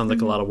say, this sounds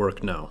like a lot of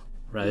work. No,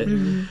 right?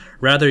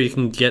 Rather, you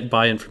can get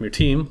buy-in from your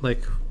team,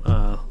 like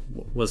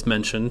was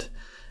mentioned,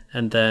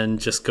 and then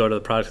just go to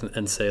the product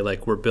and say,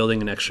 like, we're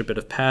building an extra bit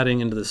of padding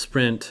into the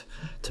sprint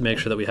to make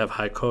sure that we have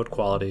high code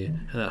quality,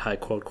 and that high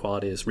code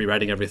quality is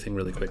rewriting everything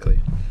really quickly.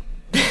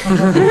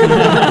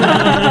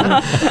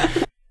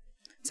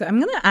 So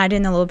I'm going to add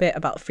in a little bit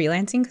about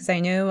freelancing, because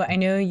I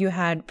know you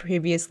had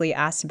previously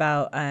asked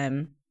about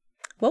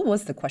what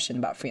was the question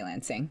about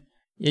freelancing?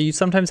 Yeah, you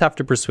sometimes have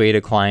to persuade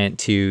a client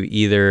to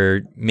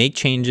either make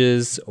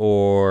changes,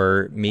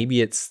 or maybe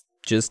it's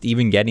just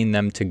even getting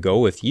them to go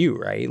with you,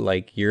 right?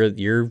 Like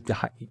you're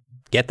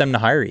get them to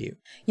hire you.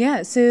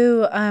 Yeah,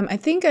 so I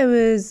think I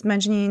was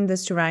mentioning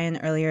this to Ryan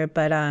earlier,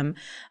 but I'm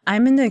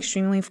in the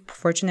extremely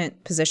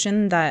fortunate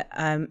position that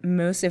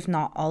most, if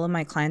not all, of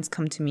my clients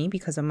come to me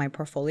because of my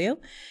portfolio.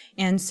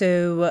 And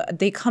so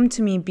they come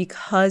to me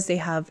because they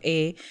have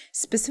a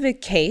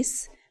specific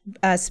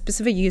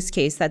use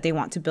case that they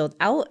want to build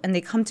out, and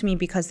they come to me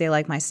because they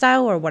like my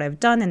style or what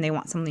I've done, and they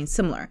want something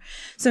similar.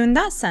 So in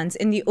that sense,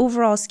 in the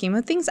overall scheme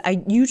of things,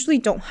 I usually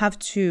don't have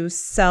to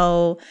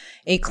sell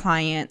a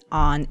client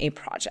on a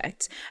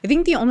project. I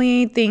think the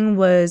only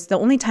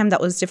time that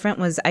was different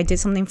was I did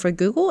something for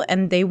Google,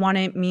 and they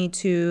wanted me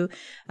to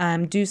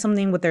do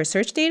something with their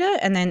search data,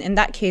 and then in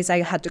that case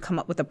I had to come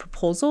up with a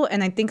proposal,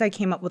 and I think I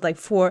came up with like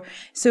 4.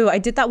 So I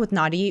did that with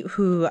Nadi,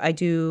 who I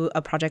do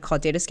a project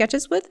called Data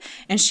Sketches with,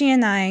 and she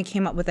and I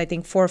came up with, I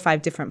think, 4 or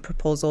 5 different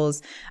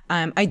proposals,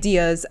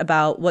 ideas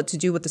about what to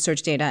do with the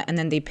search data, and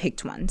then they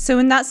picked one. So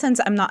in that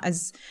sense,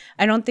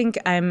 I don't think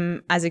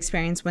I'm as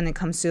experienced when it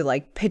comes to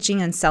like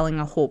pitching and selling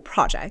a whole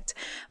project.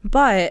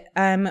 But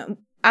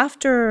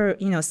after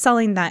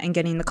selling that and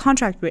getting the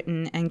contract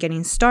written and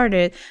getting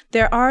started,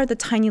 there are the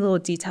tiny little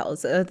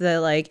details of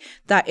the like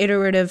that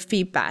iterative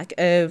feedback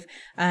of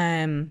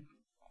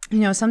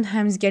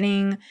sometimes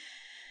getting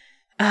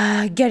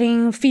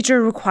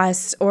feature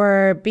requests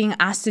or being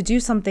asked to do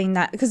something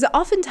that, because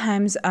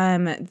oftentimes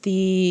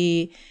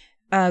the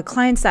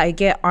clients that I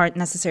get aren't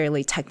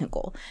necessarily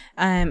technical.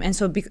 And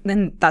so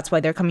then that's why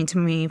they're coming to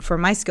me for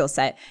my skill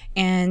set.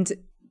 And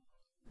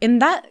in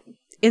that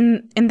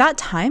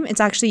time,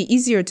 it's actually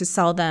easier to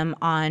sell them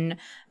on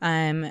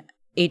a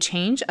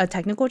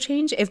technical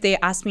change. If they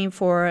ask me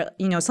for,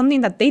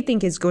 something that they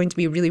think is going to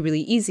be really,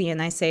 really easy,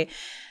 and I say,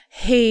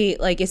 hey,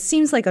 like, it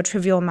seems like a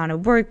trivial amount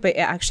of work, but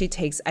it actually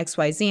takes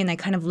XYZ. And I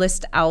kind of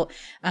list out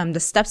the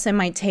steps it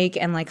might take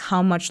and like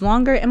how much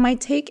longer it might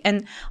take.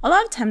 And a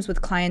lot of times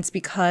with clients,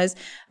 because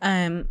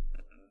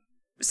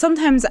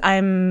sometimes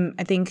I'm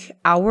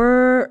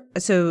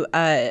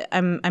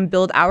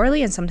billed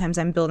hourly, and sometimes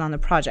I'm billed on the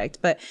project.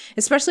 But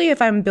especially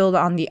if I'm billed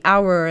on the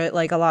hour,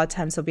 like a lot of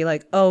times they'll be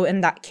like, oh,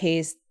 in that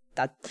case,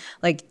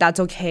 that's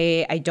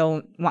okay. I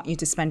don't want you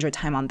to spend your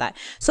time on that.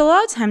 So a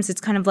lot of times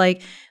it's kind of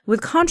like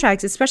with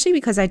contracts, especially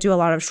because I do a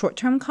lot of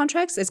short-term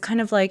contracts, it's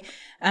kind of like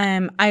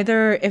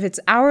either if it's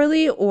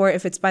hourly or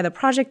if it's by the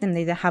project and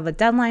they have a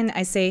deadline,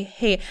 I say,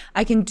 hey,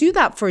 I can do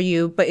that for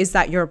you, but is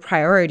that your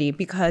priority?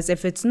 Because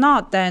if it's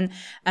not, then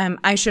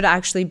I should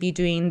actually be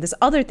doing this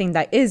other thing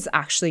that is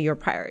actually your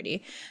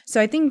priority.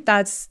 So I think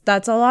that's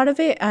a lot of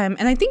it.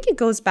 And I think it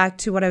goes back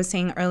to what I was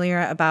saying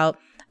earlier about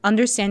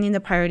understanding the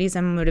priorities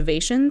and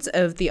motivations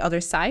of the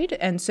other side.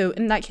 And so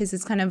in that case,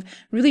 it's kind of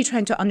really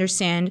trying to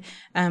understand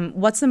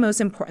what's the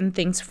most important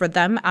things for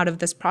them out of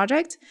this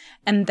project,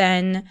 and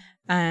then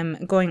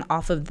going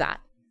off of that.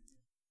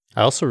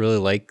 I also really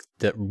like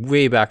that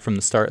way back from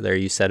the start there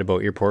you said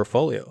about your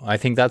portfolio. I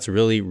think that's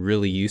really,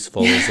 really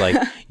useful. Is like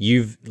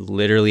you've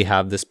literally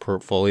have this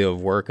portfolio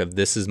of work of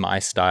this is my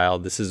style,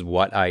 this is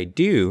what I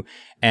do.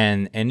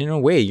 And in a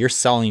way, you're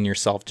selling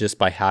yourself just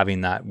by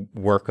having that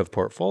work of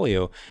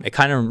portfolio. It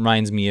kind of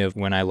reminds me of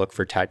when I look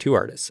for tattoo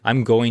artists.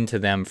 I'm going to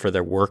them for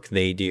their work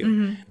they do.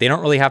 Mm-hmm. They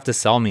don't really have to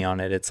sell me on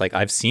it. It's like,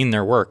 I've seen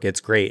their work.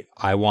 It's great.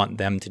 I want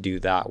them to do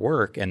that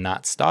work and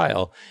that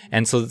style.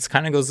 And so it's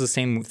kind of goes the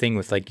same thing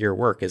with like your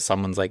work is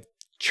someone's like,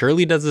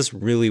 Shirley does this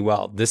really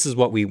well. This is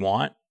what we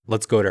want.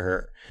 Let's go to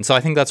her. And so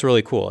I think that's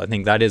really cool. I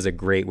think that is a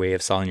great way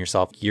of selling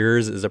yourself.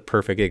 Yours is a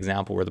perfect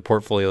example where the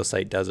portfolio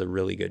site does a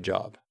really good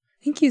job.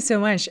 Thank you so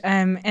much.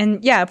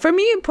 And yeah, for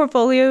me,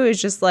 portfolio is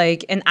just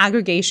like an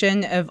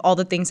aggregation of all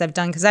the things I've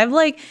done, because I have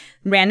like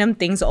random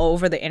things all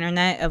over the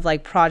internet of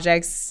like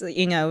projects,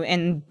 you know,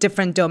 in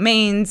different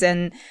domains,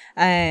 and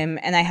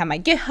I have my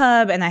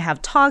GitHub, and I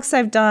have talks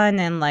I've done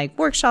and like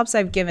workshops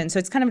I've given. So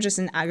it's kind of just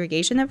an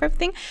aggregation of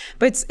everything.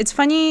 But it's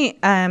funny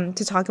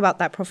to talk about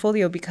that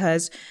portfolio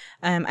because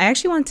I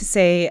actually want to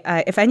say,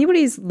 if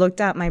anybody's looked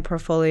at my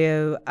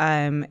portfolio,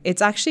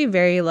 it's actually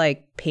very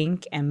like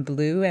pink and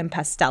blue and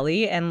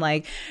pastel-y and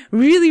like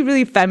really,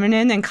 really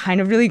feminine and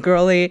kind of really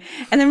girly.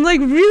 And I'm like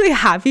really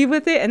happy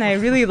with it and I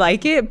really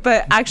like it.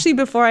 But actually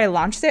before I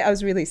launched it, I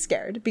was really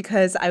scared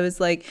because I was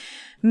like,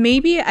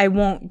 maybe I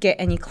won't get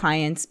any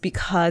clients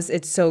because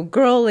it's so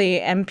girly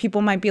and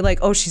people might be like,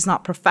 oh, she's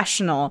not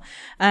professional.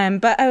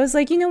 But I was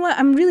like, you know what?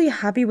 I'm really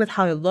happy with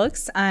how it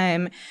looks.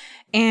 And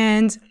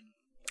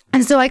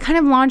so I kind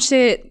of launched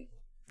it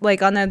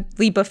like on a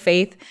leap of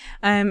faith.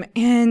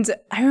 And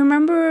I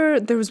remember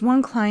there was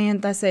one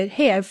client that said,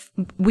 hey,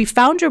 we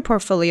found your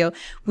portfolio.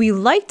 We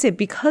liked it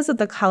because of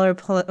the color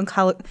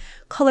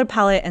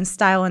palette and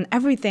style and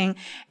everything.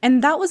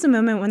 And that was a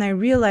moment when I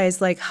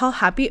realized like how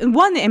happy,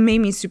 one, it made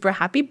me super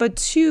happy, but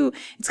two,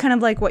 it's kind of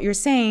like what you're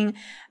saying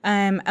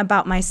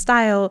about my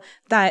style,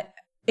 that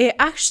it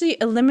actually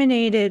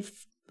eliminated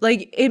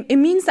like, it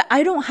means that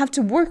I don't have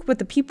to work with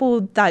the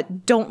people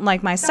that don't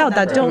like my style,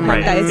 that don't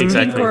like that it's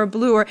pink or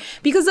blue, or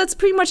because that's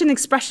pretty much an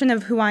expression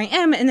of who I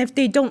am. And if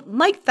they don't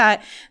like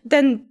that,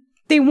 then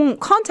they won't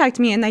contact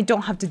me and I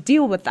don't have to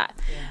deal with that.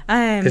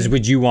 Because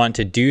would you want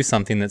to do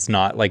something that's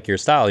not like your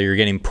style? You're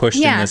getting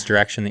pushed in this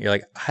direction that you're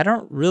like, I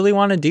don't really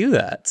want to do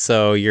that.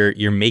 So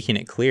you're making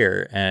it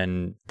clear,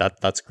 and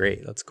that's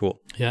great. That's cool.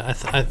 Yeah,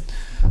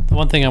 the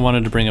one thing I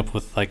wanted to bring up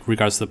with like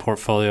regards to the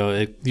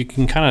portfolio, you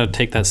can kind of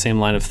take that same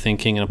line of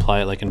thinking and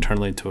apply it like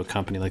internally to a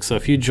company. Like, so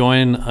if you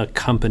join a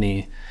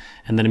company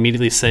and then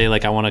immediately say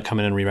like, I want to come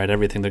in and rewrite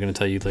everything, they're going to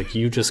tell you like,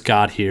 you just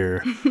got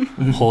here,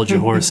 hold your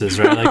horses,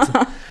 right?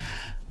 Like,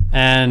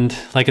 and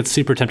like, it's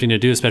super tempting to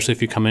do, especially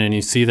if you come in and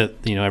you see that,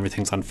 you know,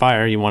 everything's on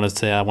fire. You want to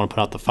say, I want to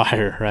put out the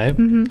fire, right?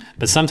 Mm-hmm.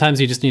 But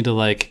sometimes you just need to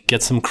like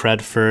get some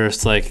cred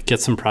first, like get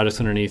some projects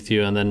underneath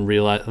you, and then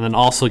realize, and then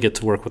also get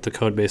to work with the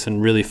code base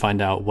and really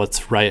find out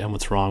what's right and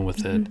what's wrong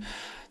with it.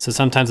 So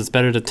sometimes it's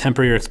better to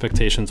temper your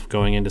expectations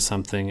going into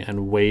something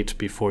and wait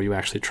before you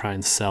actually try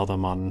and sell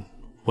them on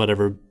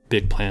whatever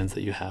big plans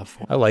that you have.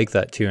 I like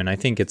that too. And I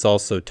think it's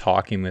also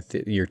talking with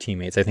your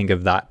teammates. I think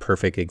of that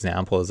perfect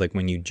example is like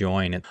when you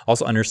join, and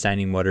also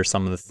understanding what are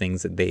some of the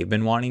things that they've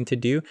been wanting to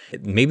do.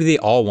 Maybe they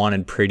all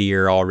wanted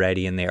prettier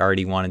already and they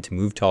already wanted to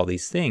move to all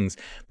these things,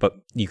 but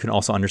you can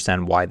also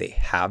understand why they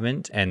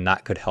haven't. And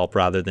that could help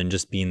rather than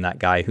just being that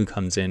guy who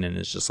comes in and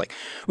is just like,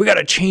 we got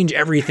to change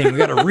everything. We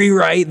got to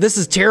rewrite. This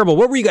is terrible.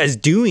 What were you guys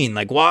doing?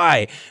 Like,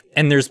 why?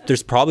 And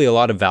there's probably a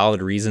lot of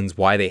valid reasons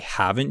why they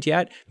haven't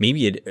yet.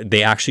 Maybe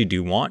they actually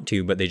do want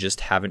to, but they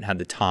just haven't had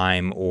the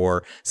time,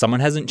 or someone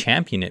hasn't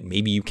championed it.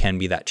 Maybe you can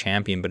be that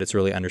champion, but it's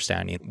really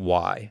understanding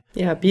why.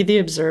 Yeah, be the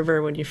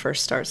observer when you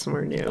first start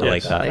somewhere new. I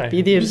like that. Like,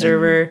 be the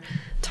observer,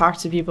 talk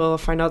to people,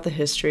 find out the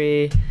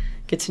history,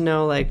 get to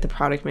know like the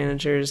product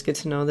managers, get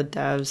to know the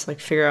devs,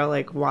 like figure out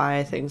like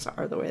why things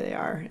are the way they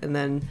are. And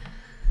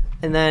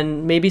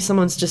then maybe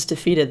someone's just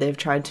defeated. They've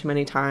tried too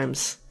many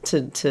times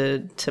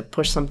to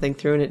push something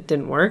through and it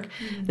didn't work.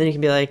 Mm-hmm. Then you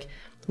can be like,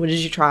 what did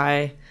you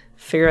try?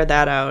 Figure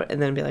that out, and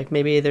then be like,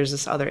 maybe there's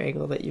this other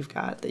angle that you've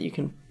got that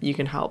you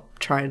can help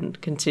try and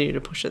continue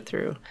to push it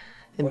through,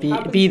 and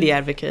be the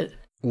advocate.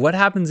 What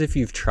happens if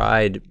you've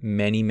tried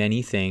many,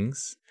 many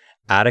things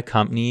at a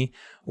company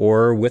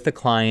or with a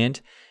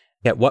client,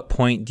 At what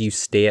point do you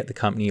stay at the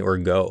company or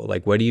go?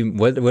 Like, what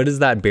is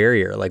that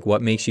barrier? Like,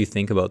 what makes you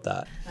think about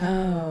that?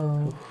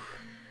 Oh.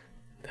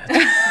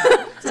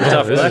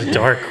 This is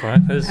dark.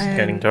 What? This is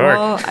getting dark.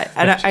 Well,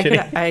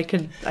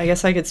 I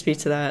guess I could speak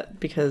to that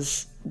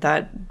because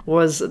that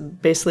was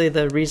basically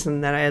the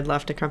reason that I had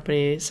left a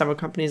company several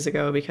companies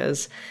ago,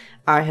 because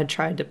I had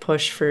tried to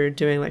push for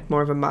doing like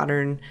more of a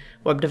modern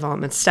web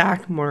development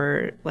stack,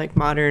 more like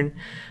modern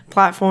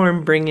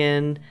platform, bring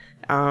in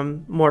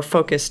more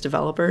focused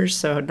developers.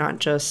 So not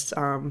just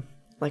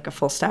like a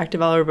full stack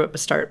developer, but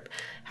start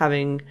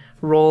having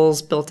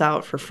roles built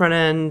out for front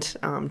end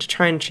to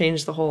try and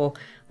change the whole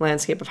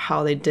landscape of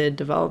how they did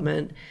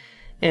development.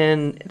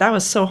 And that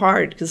was so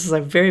hard because it's a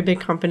very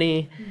big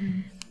company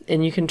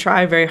and you can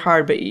try very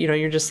hard, but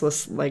you're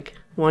just like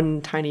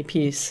one tiny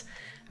piece.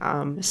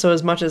 So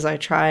as much as I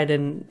tried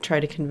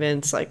to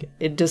convince, like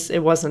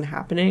it wasn't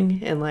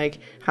happening. And like,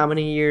 how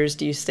many years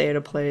do you stay at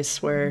a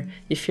place where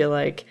you feel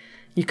like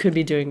you could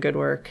be doing good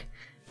work?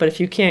 But if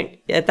you can't,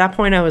 at that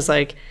point I was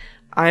like,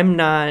 I'm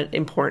not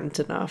important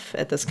enough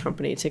at this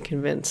company to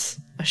convince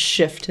a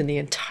shift in the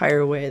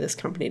entire way this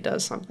company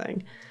does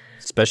something.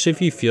 Especially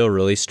if you feel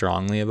really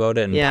strongly about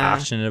it and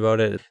passionate about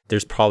it,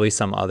 there's probably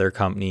some other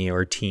company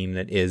or team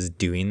that is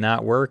doing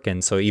that work.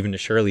 And so even to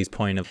Shirley's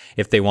point of,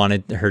 if they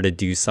wanted her to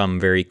do some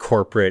very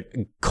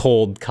corporate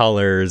cold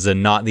colors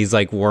and not these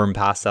like warm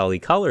pastel-y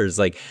colors,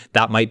 like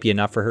that might be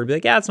enough for her to be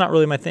like, yeah, it's not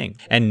really my thing.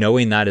 And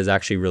knowing that is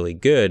actually really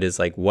good is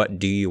like, what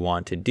do you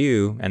want to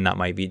do? And that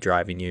might be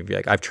driving you to be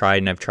like, I've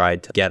tried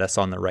to get us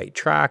on the right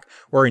track.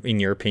 Or in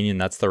your opinion,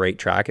 that's the right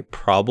track. It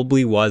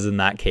probably was in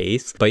that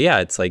case. But yeah,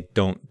 it's like,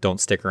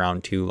 don't stick around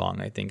too long,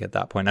 I think, at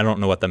that point. I don't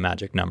know what the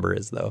magic number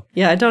is though.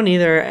 Yeah, I don't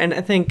either. And I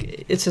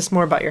think it's just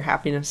more about your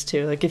happiness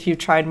too. Like if you've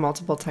tried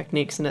multiple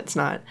techniques and it's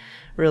not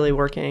really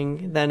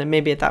working, then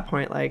maybe at that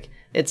point, like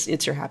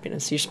it's your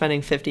happiness. You're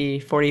spending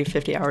 50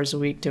 hours a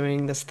week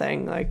doing this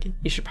thing. Like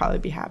you should probably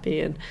be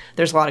happy. And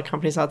there's a lot of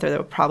companies out there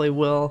that probably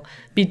will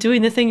be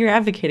doing the thing you're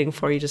advocating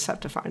for. You just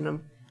have to find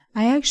them.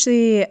 I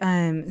actually,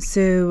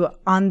 so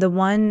on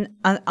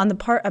the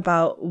part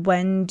about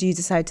when do you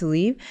decide to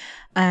leave,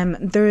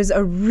 there's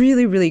a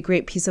really, really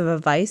great piece of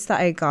advice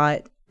that I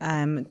got,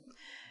 and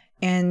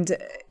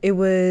it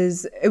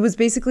was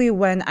basically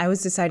when I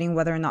was deciding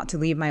whether or not to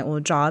leave my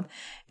old job,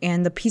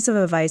 and the piece of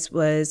advice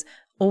was,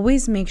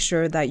 always make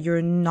sure that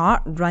you're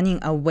not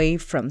running away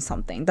from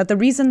something. That the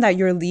reason that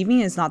you're leaving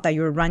is not that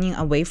you're running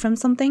away from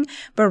something,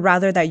 but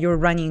rather that you're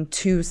running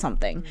to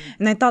something.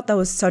 And I thought that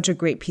was such a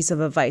great piece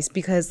of advice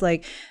because,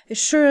 like,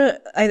 sure,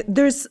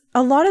 there's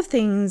a lot of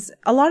times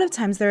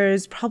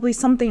there's probably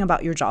something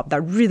about your job that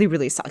really,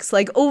 really sucks.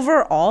 Like,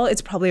 overall,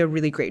 it's probably a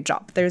really great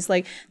job. There's,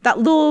 like, that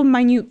little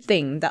minute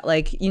thing that,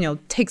 like,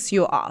 ticks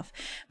you off.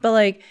 But,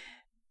 like,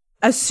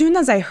 as soon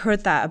as I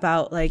heard that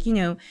about, like,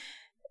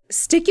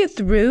 stick it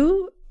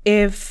through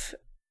stick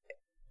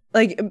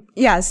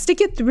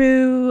it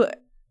through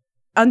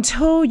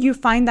until you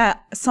find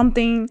that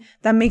something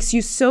that makes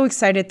you so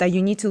excited that you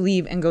need to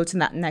leave and go to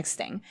that next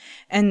thing.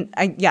 And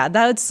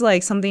that's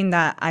like something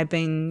that I've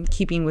been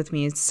keeping with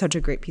me. It's such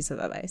a great piece of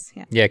advice.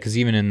 Yeah, because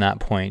even in that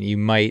point, you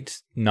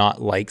might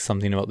not like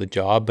something about the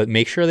job, but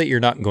make sure that you're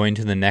not going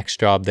to the next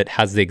job that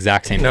has the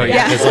exact same thing.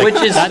 Yeah. Like,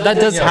 which is that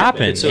does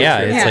happen. So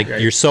it's like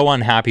you're so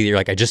unhappy that you're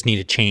like, I just need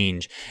to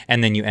change,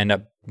 and then you end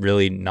up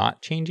really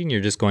not changing. You're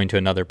just going to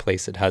another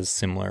place that has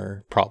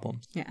similar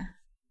problems. Yeah.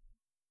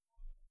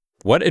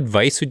 What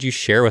advice would you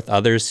share with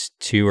others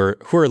who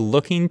are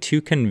looking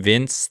to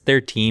convince their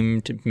team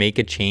to make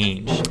a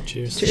change?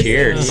 Cheers.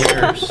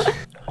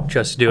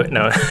 Just do it.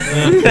 No.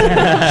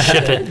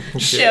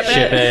 Ship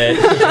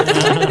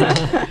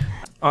it.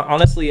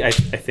 Honestly, I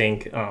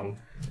think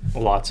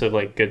lots of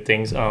like good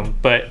things.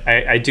 But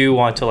I do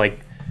want to like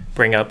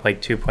bring up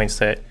like 2 points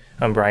that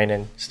Brian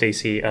and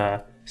Stacy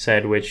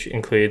said, which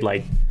include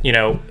like,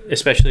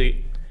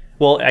 especially,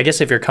 well, I guess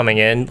if you're coming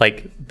in,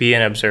 like be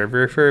an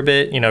observer for a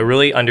bit,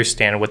 really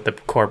understand what the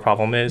core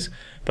problem is.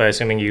 But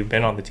assuming you've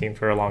been on the team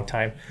for a long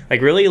time,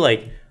 like really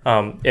like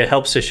it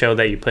helps to show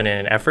that you put in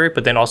an effort,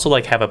 but then also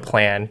like have a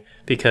plan,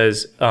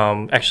 because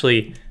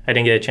actually I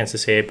didn't get a chance to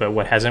say it, but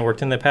what hasn't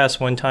worked in the past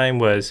one time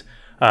was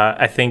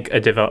I think a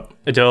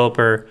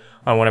developer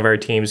on one of our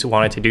teams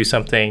wanted to do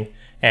something,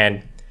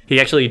 and he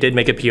actually did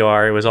make a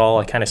PR. It was all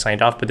like, kind of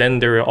signed off, but then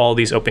there were all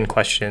these open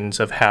questions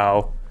of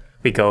how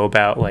we go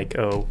about like,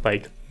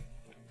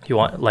 you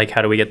want, like,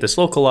 how do we get this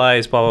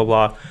localized, blah,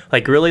 blah, blah.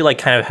 Like, really, like,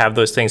 kind of have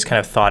those things kind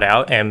of thought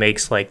out, and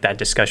makes, like, that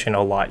discussion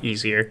a lot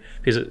easier.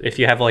 Because if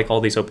you have, like, all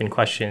these open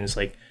questions,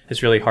 like,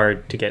 it's really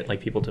hard to get,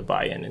 like, people to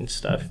buy in and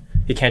stuff.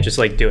 You can't just,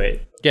 like, do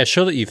it. Yeah,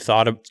 show that you've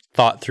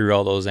thought through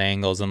all those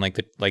angles, and, like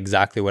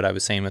exactly what I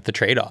was saying with the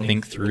trade-off.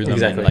 Think through them.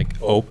 Exactly.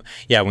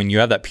 And, when you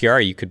have that PR,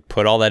 you could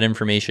put all that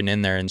information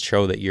in there and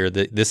show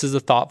that this is a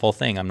thoughtful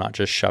thing. I'm not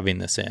just shoving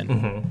this in.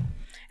 Mm-hmm.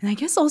 And I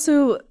guess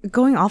also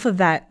going off of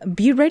that,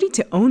 be ready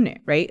to own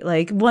it, right?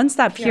 Like once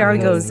that PR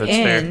goes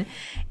in,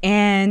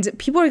 and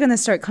people are going to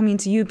start coming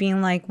to you being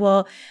like,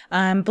 well,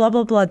 blah,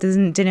 blah, blah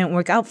didn't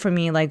work out for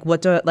me. Like,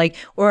 what do I, like,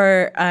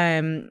 or,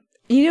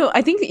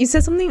 I think you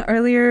said something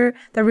earlier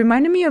that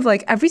reminded me of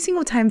like every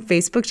single time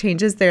Facebook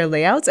changes their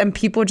layouts and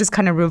people just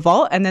kind of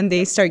revolt and then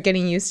they start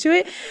getting used to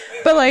it.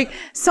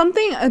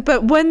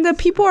 But when the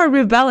people are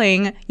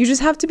rebelling, you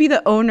just have to be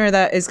the owner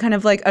that is kind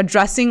of like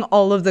addressing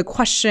all of the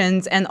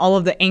questions and all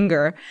of the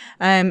anger,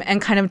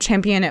 and kind of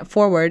champion it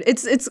forward.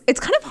 It's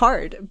kind of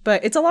hard,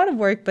 but it's a lot of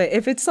work. But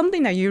if it's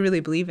something that you really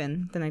believe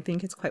in, then I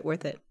think it's quite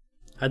worth it.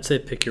 I'd say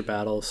pick your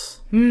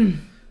battles.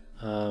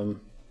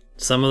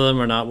 Some of them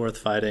are not worth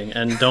fighting,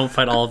 and don't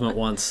fight all of them at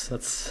once.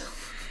 That's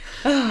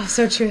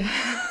so true.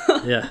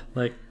 Yeah,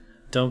 like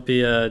don't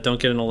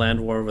get in a land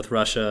war with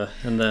Russia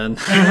and then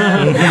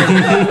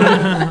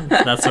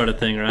that sort of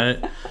thing, right?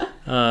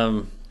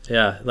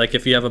 Yeah, like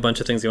if you have a bunch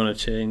of things you want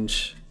to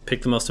change,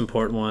 pick the most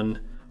important one,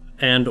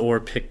 and or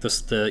pick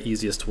the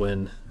easiest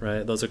win,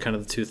 right? Those are kind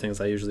of the two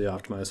things I usually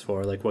optimize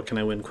for. Like, what can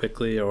I win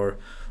quickly, or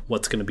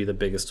what's going to be the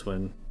biggest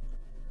win,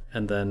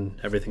 and then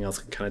everything else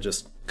can kind of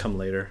just come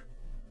later.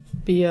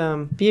 Be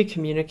a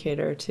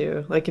communicator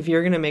too. Like if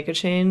you're going to make a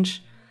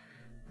change,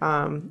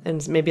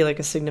 and maybe like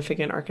a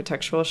significant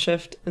architectural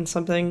shift in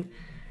something,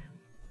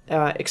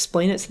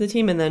 explain it to the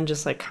team and then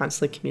just like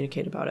constantly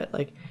communicate about it.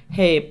 Like,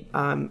 hey,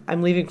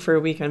 I'm leaving for a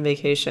week on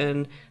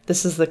vacation.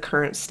 This is the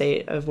current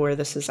state of where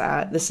this is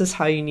at. This is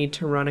how you need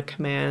to run a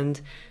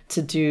command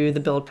to do the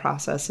build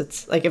process.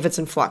 It's like if it's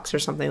in Flux or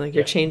something, like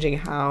you're changing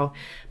how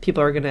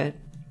people are going to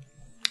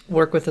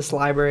work with this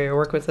library or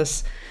work with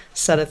this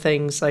set of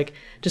things. Like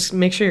just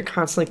make sure you're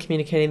constantly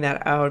communicating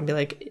that out and be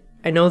like,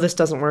 I know this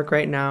doesn't work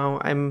right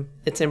now.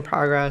 It's in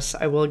progress.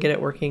 I will get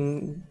it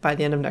working by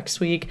the end of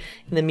next week.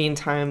 In the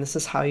meantime, this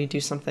is how you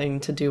do something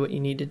to do what you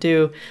need to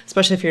do,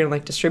 especially if you're in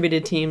like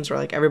distributed teams where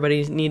like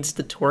everybody needs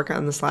to work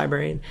on this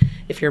library. And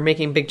if you're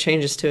making big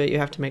changes to it, you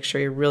have to make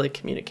sure you're really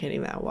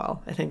communicating that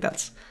well. I think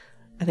that's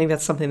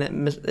something that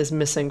is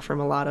missing from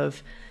a lot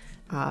of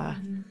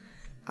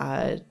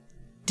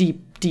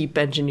deep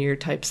engineer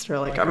types that are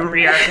like, I'm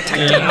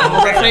re-architecting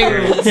all the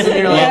things. And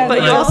you're like,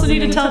 but you also need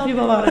to tell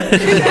people about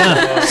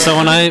it. So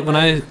when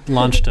I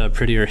launched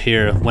Prettier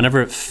here,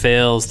 whenever it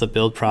fails the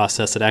build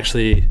process, it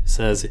actually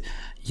says,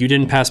 you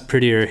didn't pass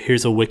Prettier,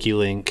 here's a wiki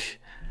link.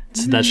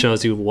 So that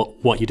shows you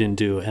what you didn't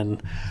do.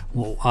 And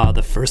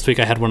the first week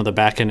I had one of the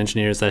backend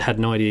engineers that had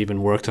no idea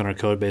even worked on our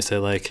code base say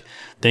like,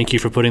 thank you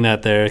for putting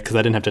that there, because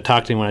I didn't have to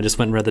talk to anyone. I just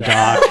went and read the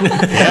doc,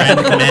 ran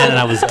the command, and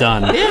I was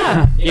done.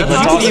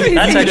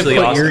 That's actually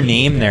put awesome. your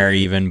name there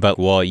even, but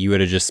you would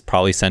have just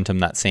probably sent him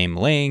that same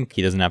link.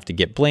 He doesn't have to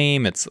get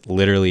blame. It's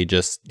literally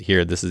just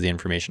here, this is the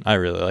information. I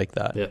really like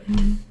that. Yep.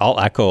 I'll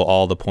echo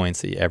all the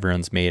points that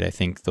everyone's made. I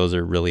think those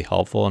are really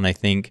helpful. And I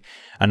think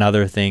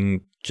another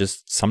thing,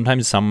 just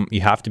sometimes you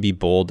have to be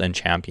bold and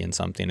champion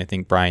something. I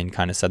think Brian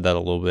kind of said that a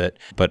little bit,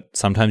 but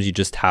sometimes you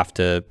just have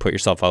to put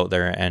yourself out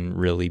there and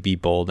really be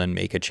bold and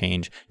make a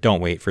change. Don't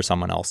wait for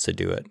someone else to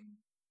do it.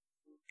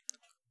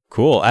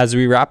 Cool. As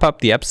we wrap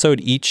up the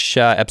episode, each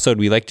episode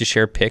we like to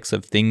share picks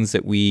of things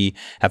that we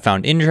have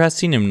found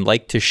interesting and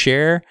like to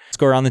share. Let's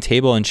go around the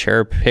table and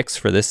share picks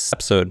for this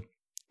episode.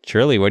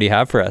 Shirley, what do you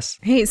have for us?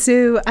 Hey,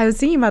 so I was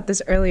thinking about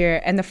this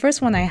earlier, and the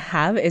first one I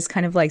have is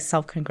kind of like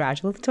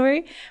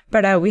self-congratulatory,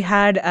 but we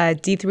had a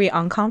D3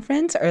 On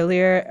conference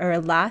earlier or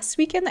last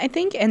weekend, I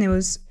think, and it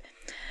was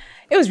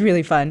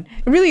really fun,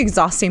 really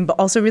exhausting, but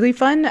also really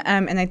fun.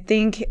 And I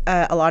think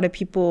a lot of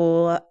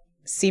people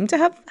seem to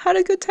have had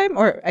a good time,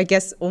 or I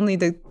guess only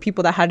the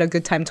people that had a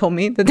good time told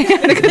me that they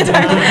had a good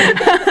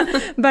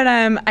time. But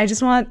I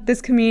just want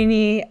this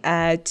community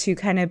to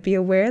kind of be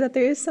aware that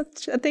there is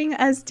such a thing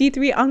as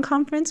D3 On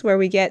Conference, where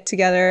we get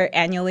together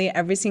annually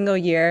every single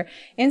year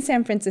in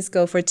San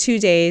Francisco for 2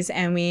 days,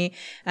 and we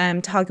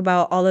talk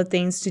about all the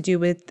things to do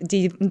with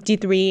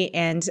D3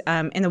 and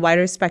in a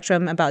wider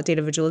spectrum about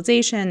data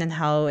visualization and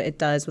how it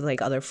does with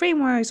like other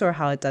frameworks, or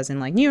how it does in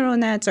like neural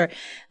nets, or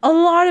a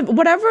lot of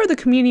whatever the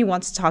community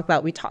wants to talk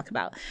about, we talk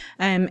about.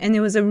 And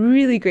it was a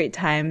really great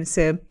time.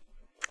 So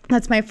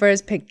that's my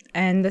first pick.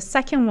 And the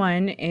second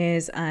one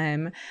is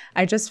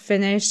I just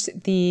finished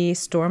the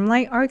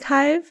Stormlight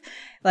archive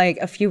like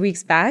a few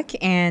weeks back,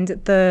 and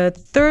the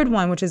third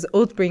one, which is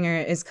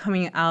Oathbringer, is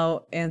coming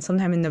out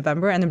sometime in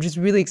November, and I'm just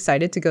really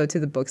excited to go to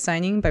the book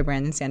signing by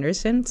Brandon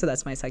Sanderson. So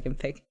that's my second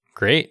pick.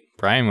 Great.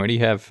 Brian, what do you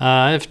have?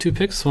 I have 2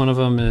 picks. One of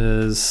them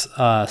is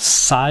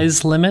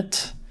Size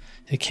Limit.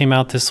 It came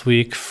out this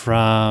week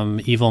from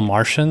Evil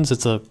Martians.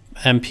 It's a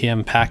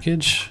NPM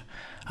package.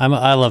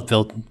 I love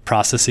build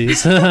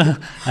processes,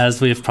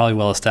 as we've probably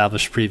well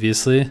established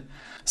previously.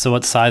 So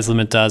what Size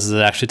Limit does is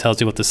it actually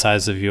tells you what the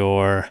size of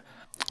your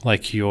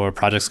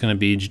project's going to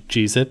be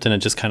gzipped, and it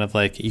just kind of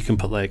like, you can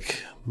put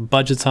like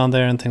budgets on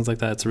there and things like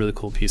that. It's a really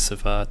cool piece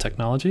of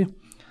technology.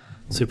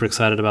 Super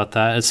excited about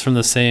that. It's from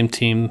the same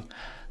team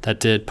that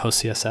did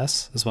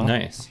PostCSS as well.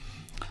 Nice.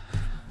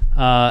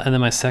 And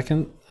then my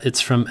second, it's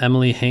from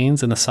Emily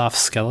Haynes and the Soft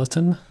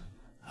Skeleton.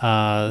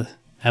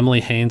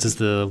 Emily Haynes is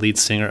the lead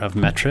singer of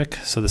Metric,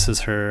 so this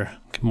is her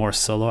more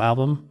solo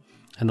album.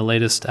 And the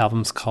latest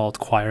album's called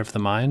Choir of the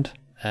Mind,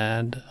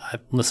 and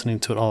I'm listening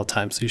to it all the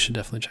time, so you should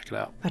definitely check it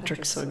out.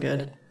 Metric's so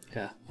good.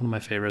 Yeah, one of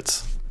my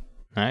favorites.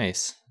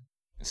 Nice.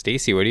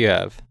 Stacy, what do you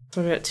have?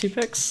 So we got 2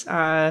 picks.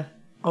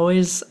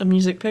 Always a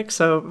music pick.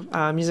 So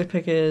music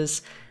pick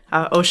is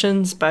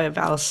Oceans by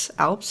Vallis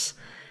Alps.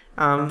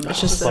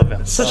 It's just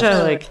such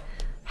a like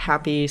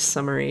happy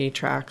summery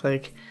track.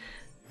 Like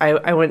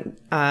I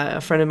went, a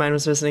friend of mine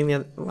was visiting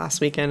the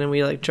last weekend, and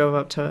we like drove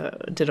up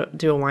to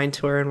do a wine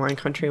tour in wine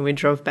country, and we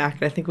drove back,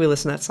 and I think we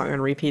listened to that song on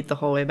repeat the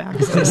whole way back.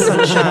 So the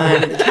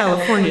sunshine and the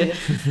California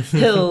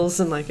hills,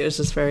 and like it was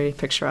just very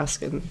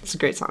picturesque, and it's a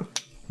great song.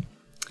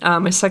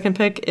 My second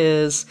pick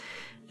is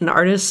an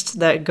artist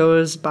that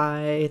goes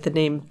by the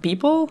name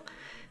Beeple.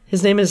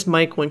 His name is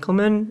Mike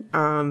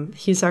Winkelman.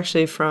 He's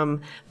actually from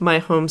my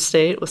home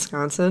state,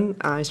 Wisconsin.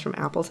 He's from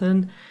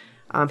Appleton.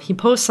 He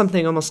posts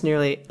something almost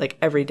nearly like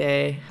every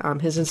day.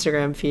 His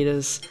Instagram feed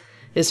is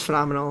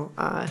phenomenal.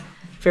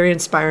 Very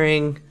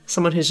inspiring.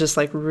 Someone who's just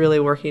like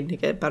really working to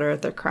get better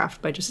at their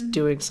craft by just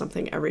doing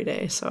something every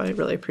day. So I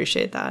really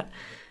appreciate that.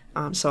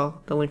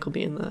 So the link will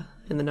be in the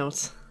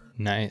notes.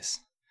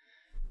 Nice.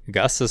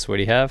 Augustus, what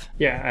do you have?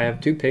 Yeah, I have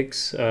 2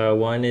 picks.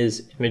 One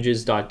is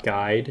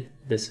images.guide.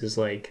 This is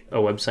like a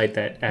website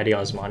that Adi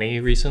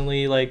Osmani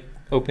recently like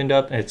opened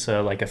up. It's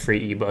like a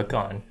free ebook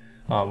on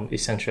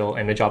essential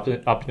image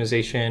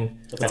optimization.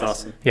 That's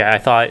awesome. Yeah, I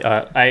thought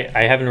I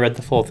haven't read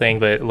the full thing,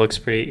 but it looks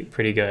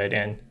pretty good,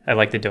 and I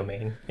like the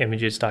domain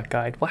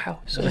images.guide.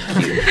 Wow, so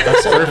cute.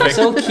 That's perfect.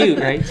 So cute,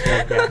 right?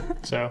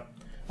 So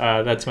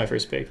that's my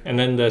first pick, and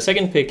then the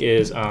second pick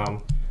is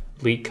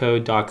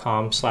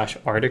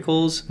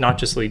leetcode.com/articles, not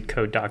just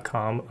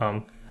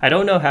leetcode.com. I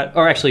don't know how,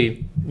 or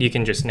actually you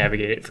can just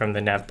navigate it from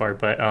the nav bar,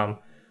 but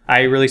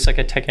I really suck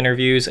at tech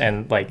interviews,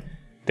 and like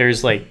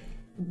there's like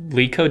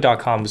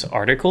leetcode.com's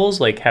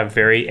articles like have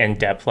very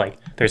in-depth, like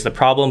there's the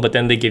problem, but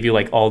then they give you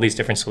like all these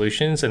different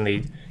solutions, and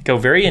they go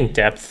very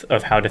in-depth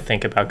of how to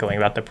think about going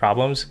about the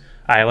problems.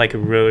 I like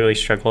really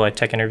struggle at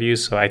tech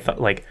interviews, so I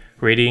thought like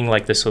reading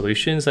like the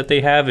solutions that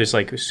they have is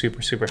like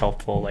super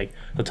helpful. Like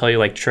they'll tell you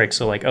like tricks,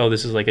 so like, oh,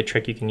 this is like a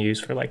trick you can use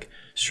for like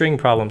string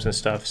problems and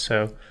stuff.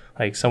 So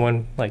like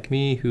someone like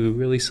me who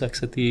really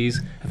sucks at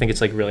these, I think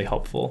it's like really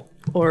helpful.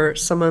 Or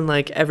someone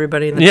like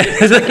everybody in the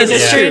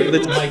industry.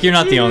 Like, you're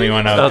not the only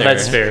one out there. Oh,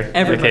 that's fair.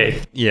 Everybody.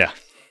 Okay. Yeah.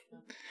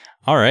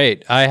 All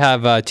right. I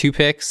have 2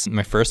 picks.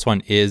 My first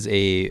one is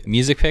a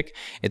music pick.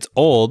 It's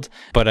old,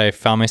 but I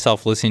found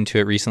myself listening to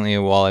it recently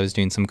while I was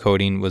doing some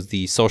coding. Was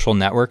the Social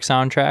Network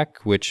soundtrack,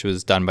 which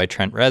was done by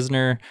Trent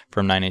Reznor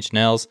from Nine Inch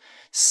Nails.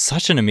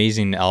 Such an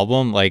amazing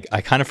album. Like,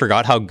 I kind of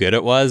forgot how good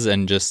it was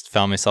and just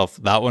found myself,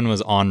 that one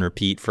was on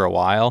repeat for a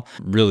while.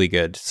 Really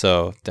good.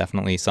 So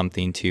definitely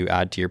something to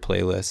add to your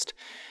playlist.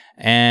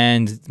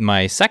 And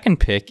my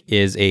second pick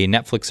is a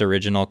Netflix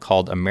original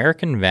called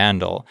American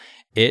Vandal.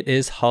 It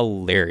is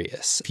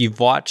hilarious. If you've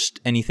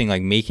watched anything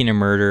like Making a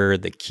Murderer,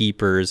 The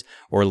Keepers,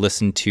 or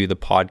listened to the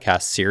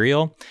podcast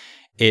Serial,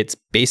 it's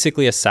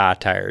basically a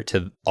satire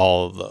to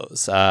all of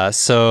those.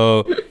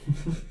 So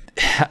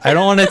I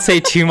don't want to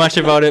say too much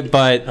about it,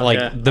 but like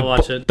I'll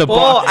watch it.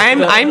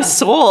 I'm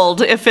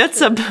sold. If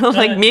it's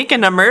like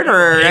Making a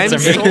Murderer, I'm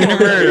sold.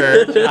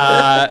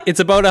 It's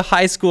about a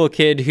high school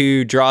kid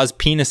who draws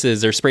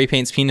penises or spray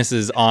paints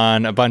penises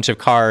on a bunch of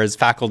cars,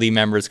 faculty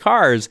members'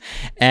 cars,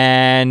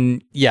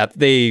 and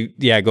they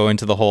go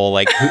into the whole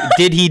like,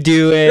 did he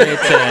do it?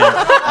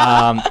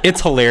 And, it's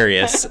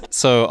hilarious.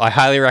 So I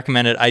highly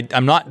recommend it.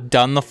 I'm not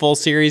done the full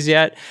series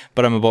yet,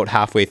 but I'm about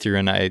halfway through,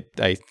 and I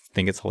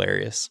think it's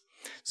hilarious.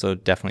 So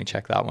definitely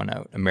check that one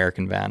out,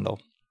 American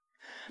Vandal.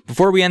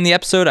 Before we end the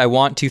episode, I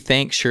want to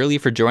thank Shirley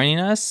for joining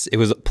us. It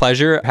was a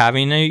pleasure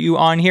having you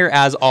on here,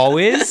 as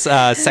always.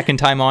 Second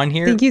time on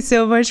here. Thank you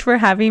so much for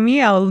having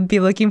me. I'll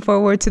be looking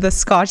forward to the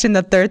scotch in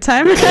the third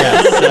time.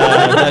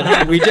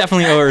 Yes, we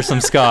definitely owe her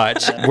some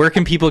scotch. Where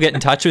can people get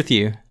in touch with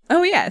you?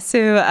 Oh, yeah.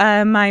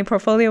 So my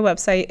portfolio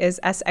website is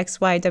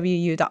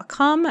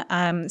sxywu.com.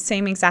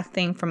 Same exact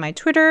thing for my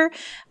Twitter.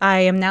 I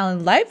am now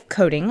in live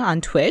coding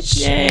on Twitch.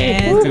 Yay.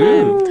 And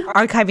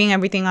archiving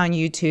everything on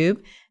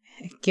YouTube.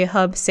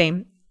 GitHub,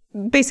 same.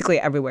 Basically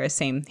everywhere,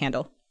 same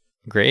handle.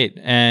 Great.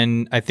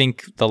 And I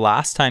think the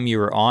last time you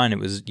were on,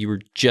 you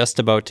were just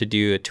about to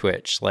do a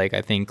Twitch. Like,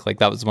 I think like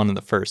that was one of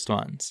the first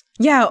ones.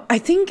 Yeah, I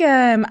think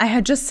I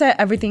had just set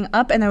everything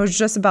up and I was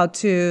just about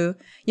to,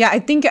 I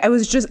think I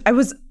was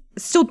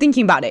still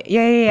thinking about it.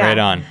 Yeah. Right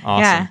on.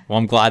 Awesome. Yeah. Well,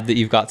 I'm glad that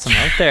you've got some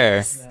out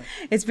there.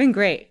 It's been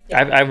great.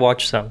 I've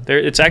watched some.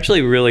 It's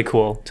actually really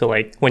cool to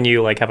like when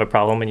you like have a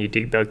problem and you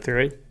debug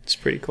through it. It's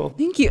pretty cool.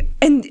 Thank you.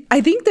 And I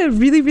think the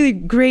really, really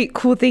great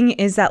cool thing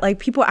is that like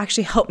people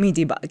actually help me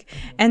debug.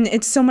 And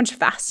it's so much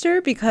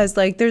faster because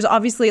like there's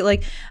obviously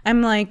like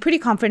I'm like pretty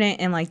confident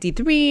in like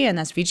D3 and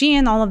SVG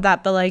and all of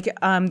that. But like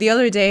the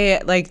other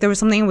day, like there was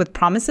something with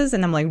promises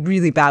and I'm like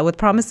really bad with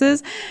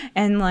promises.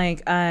 And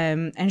like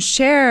and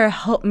Cher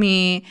helped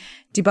me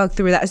debug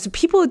through that. So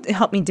people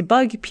help me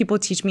debug. People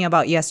teach me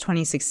about ES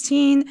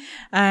 2016.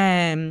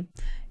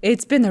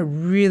 It's been a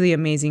really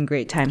amazing,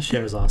 great time.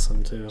 Cher is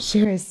awesome too.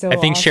 Cher is so I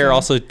think awesome. Cher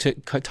also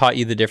taught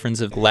you the difference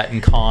of let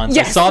and cons.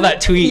 Yes. I saw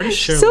that tweet.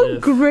 So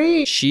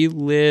great. She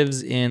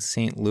lives in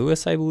St.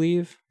 Louis, I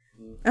believe.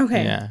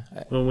 Okay. Yeah.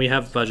 When we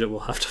have budget, we'll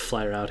have to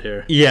fly her out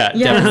here. Yeah,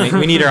 definitely.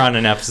 We need her on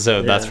an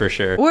episode, that's for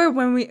sure.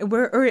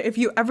 Or if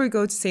you ever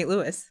go to St.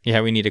 Louis.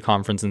 Yeah, we need a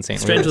conference in St.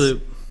 Strange Louis.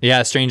 Loop.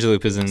 Yeah, Strange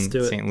Loop is in do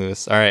it. St.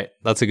 Louis. All right,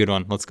 that's a good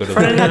one. Let's go to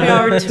Friday that. Happy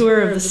Hour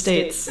tour of the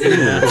states.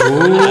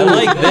 I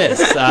like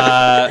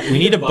this. We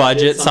need a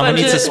budget. Someone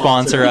needs to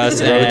sponsor us.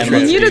 And We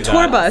let's need do a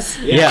tour that. bus.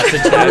 Yeah,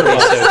 it's a tour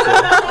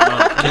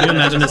bus. Can you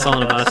imagine us all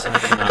on a bus?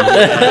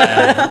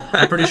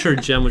 I'm pretty sure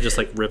Jem would just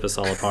like rip us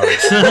all apart.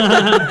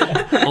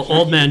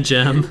 Old man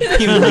Jem.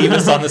 He would leave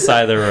us on the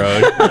side of the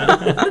road.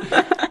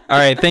 All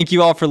right. Thank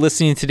you all for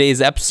listening to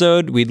today's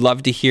episode. We'd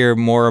love to hear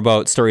more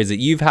about stories that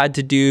you've had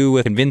to do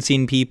with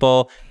convincing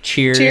people.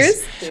 Cheers.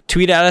 Cheers.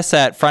 Tweet at us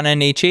at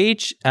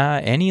FrontEndHH.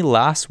 Any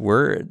last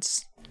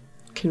words?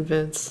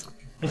 Convince.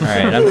 All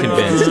right. I'm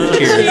convinced.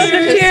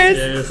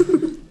 Cheers. Cheers.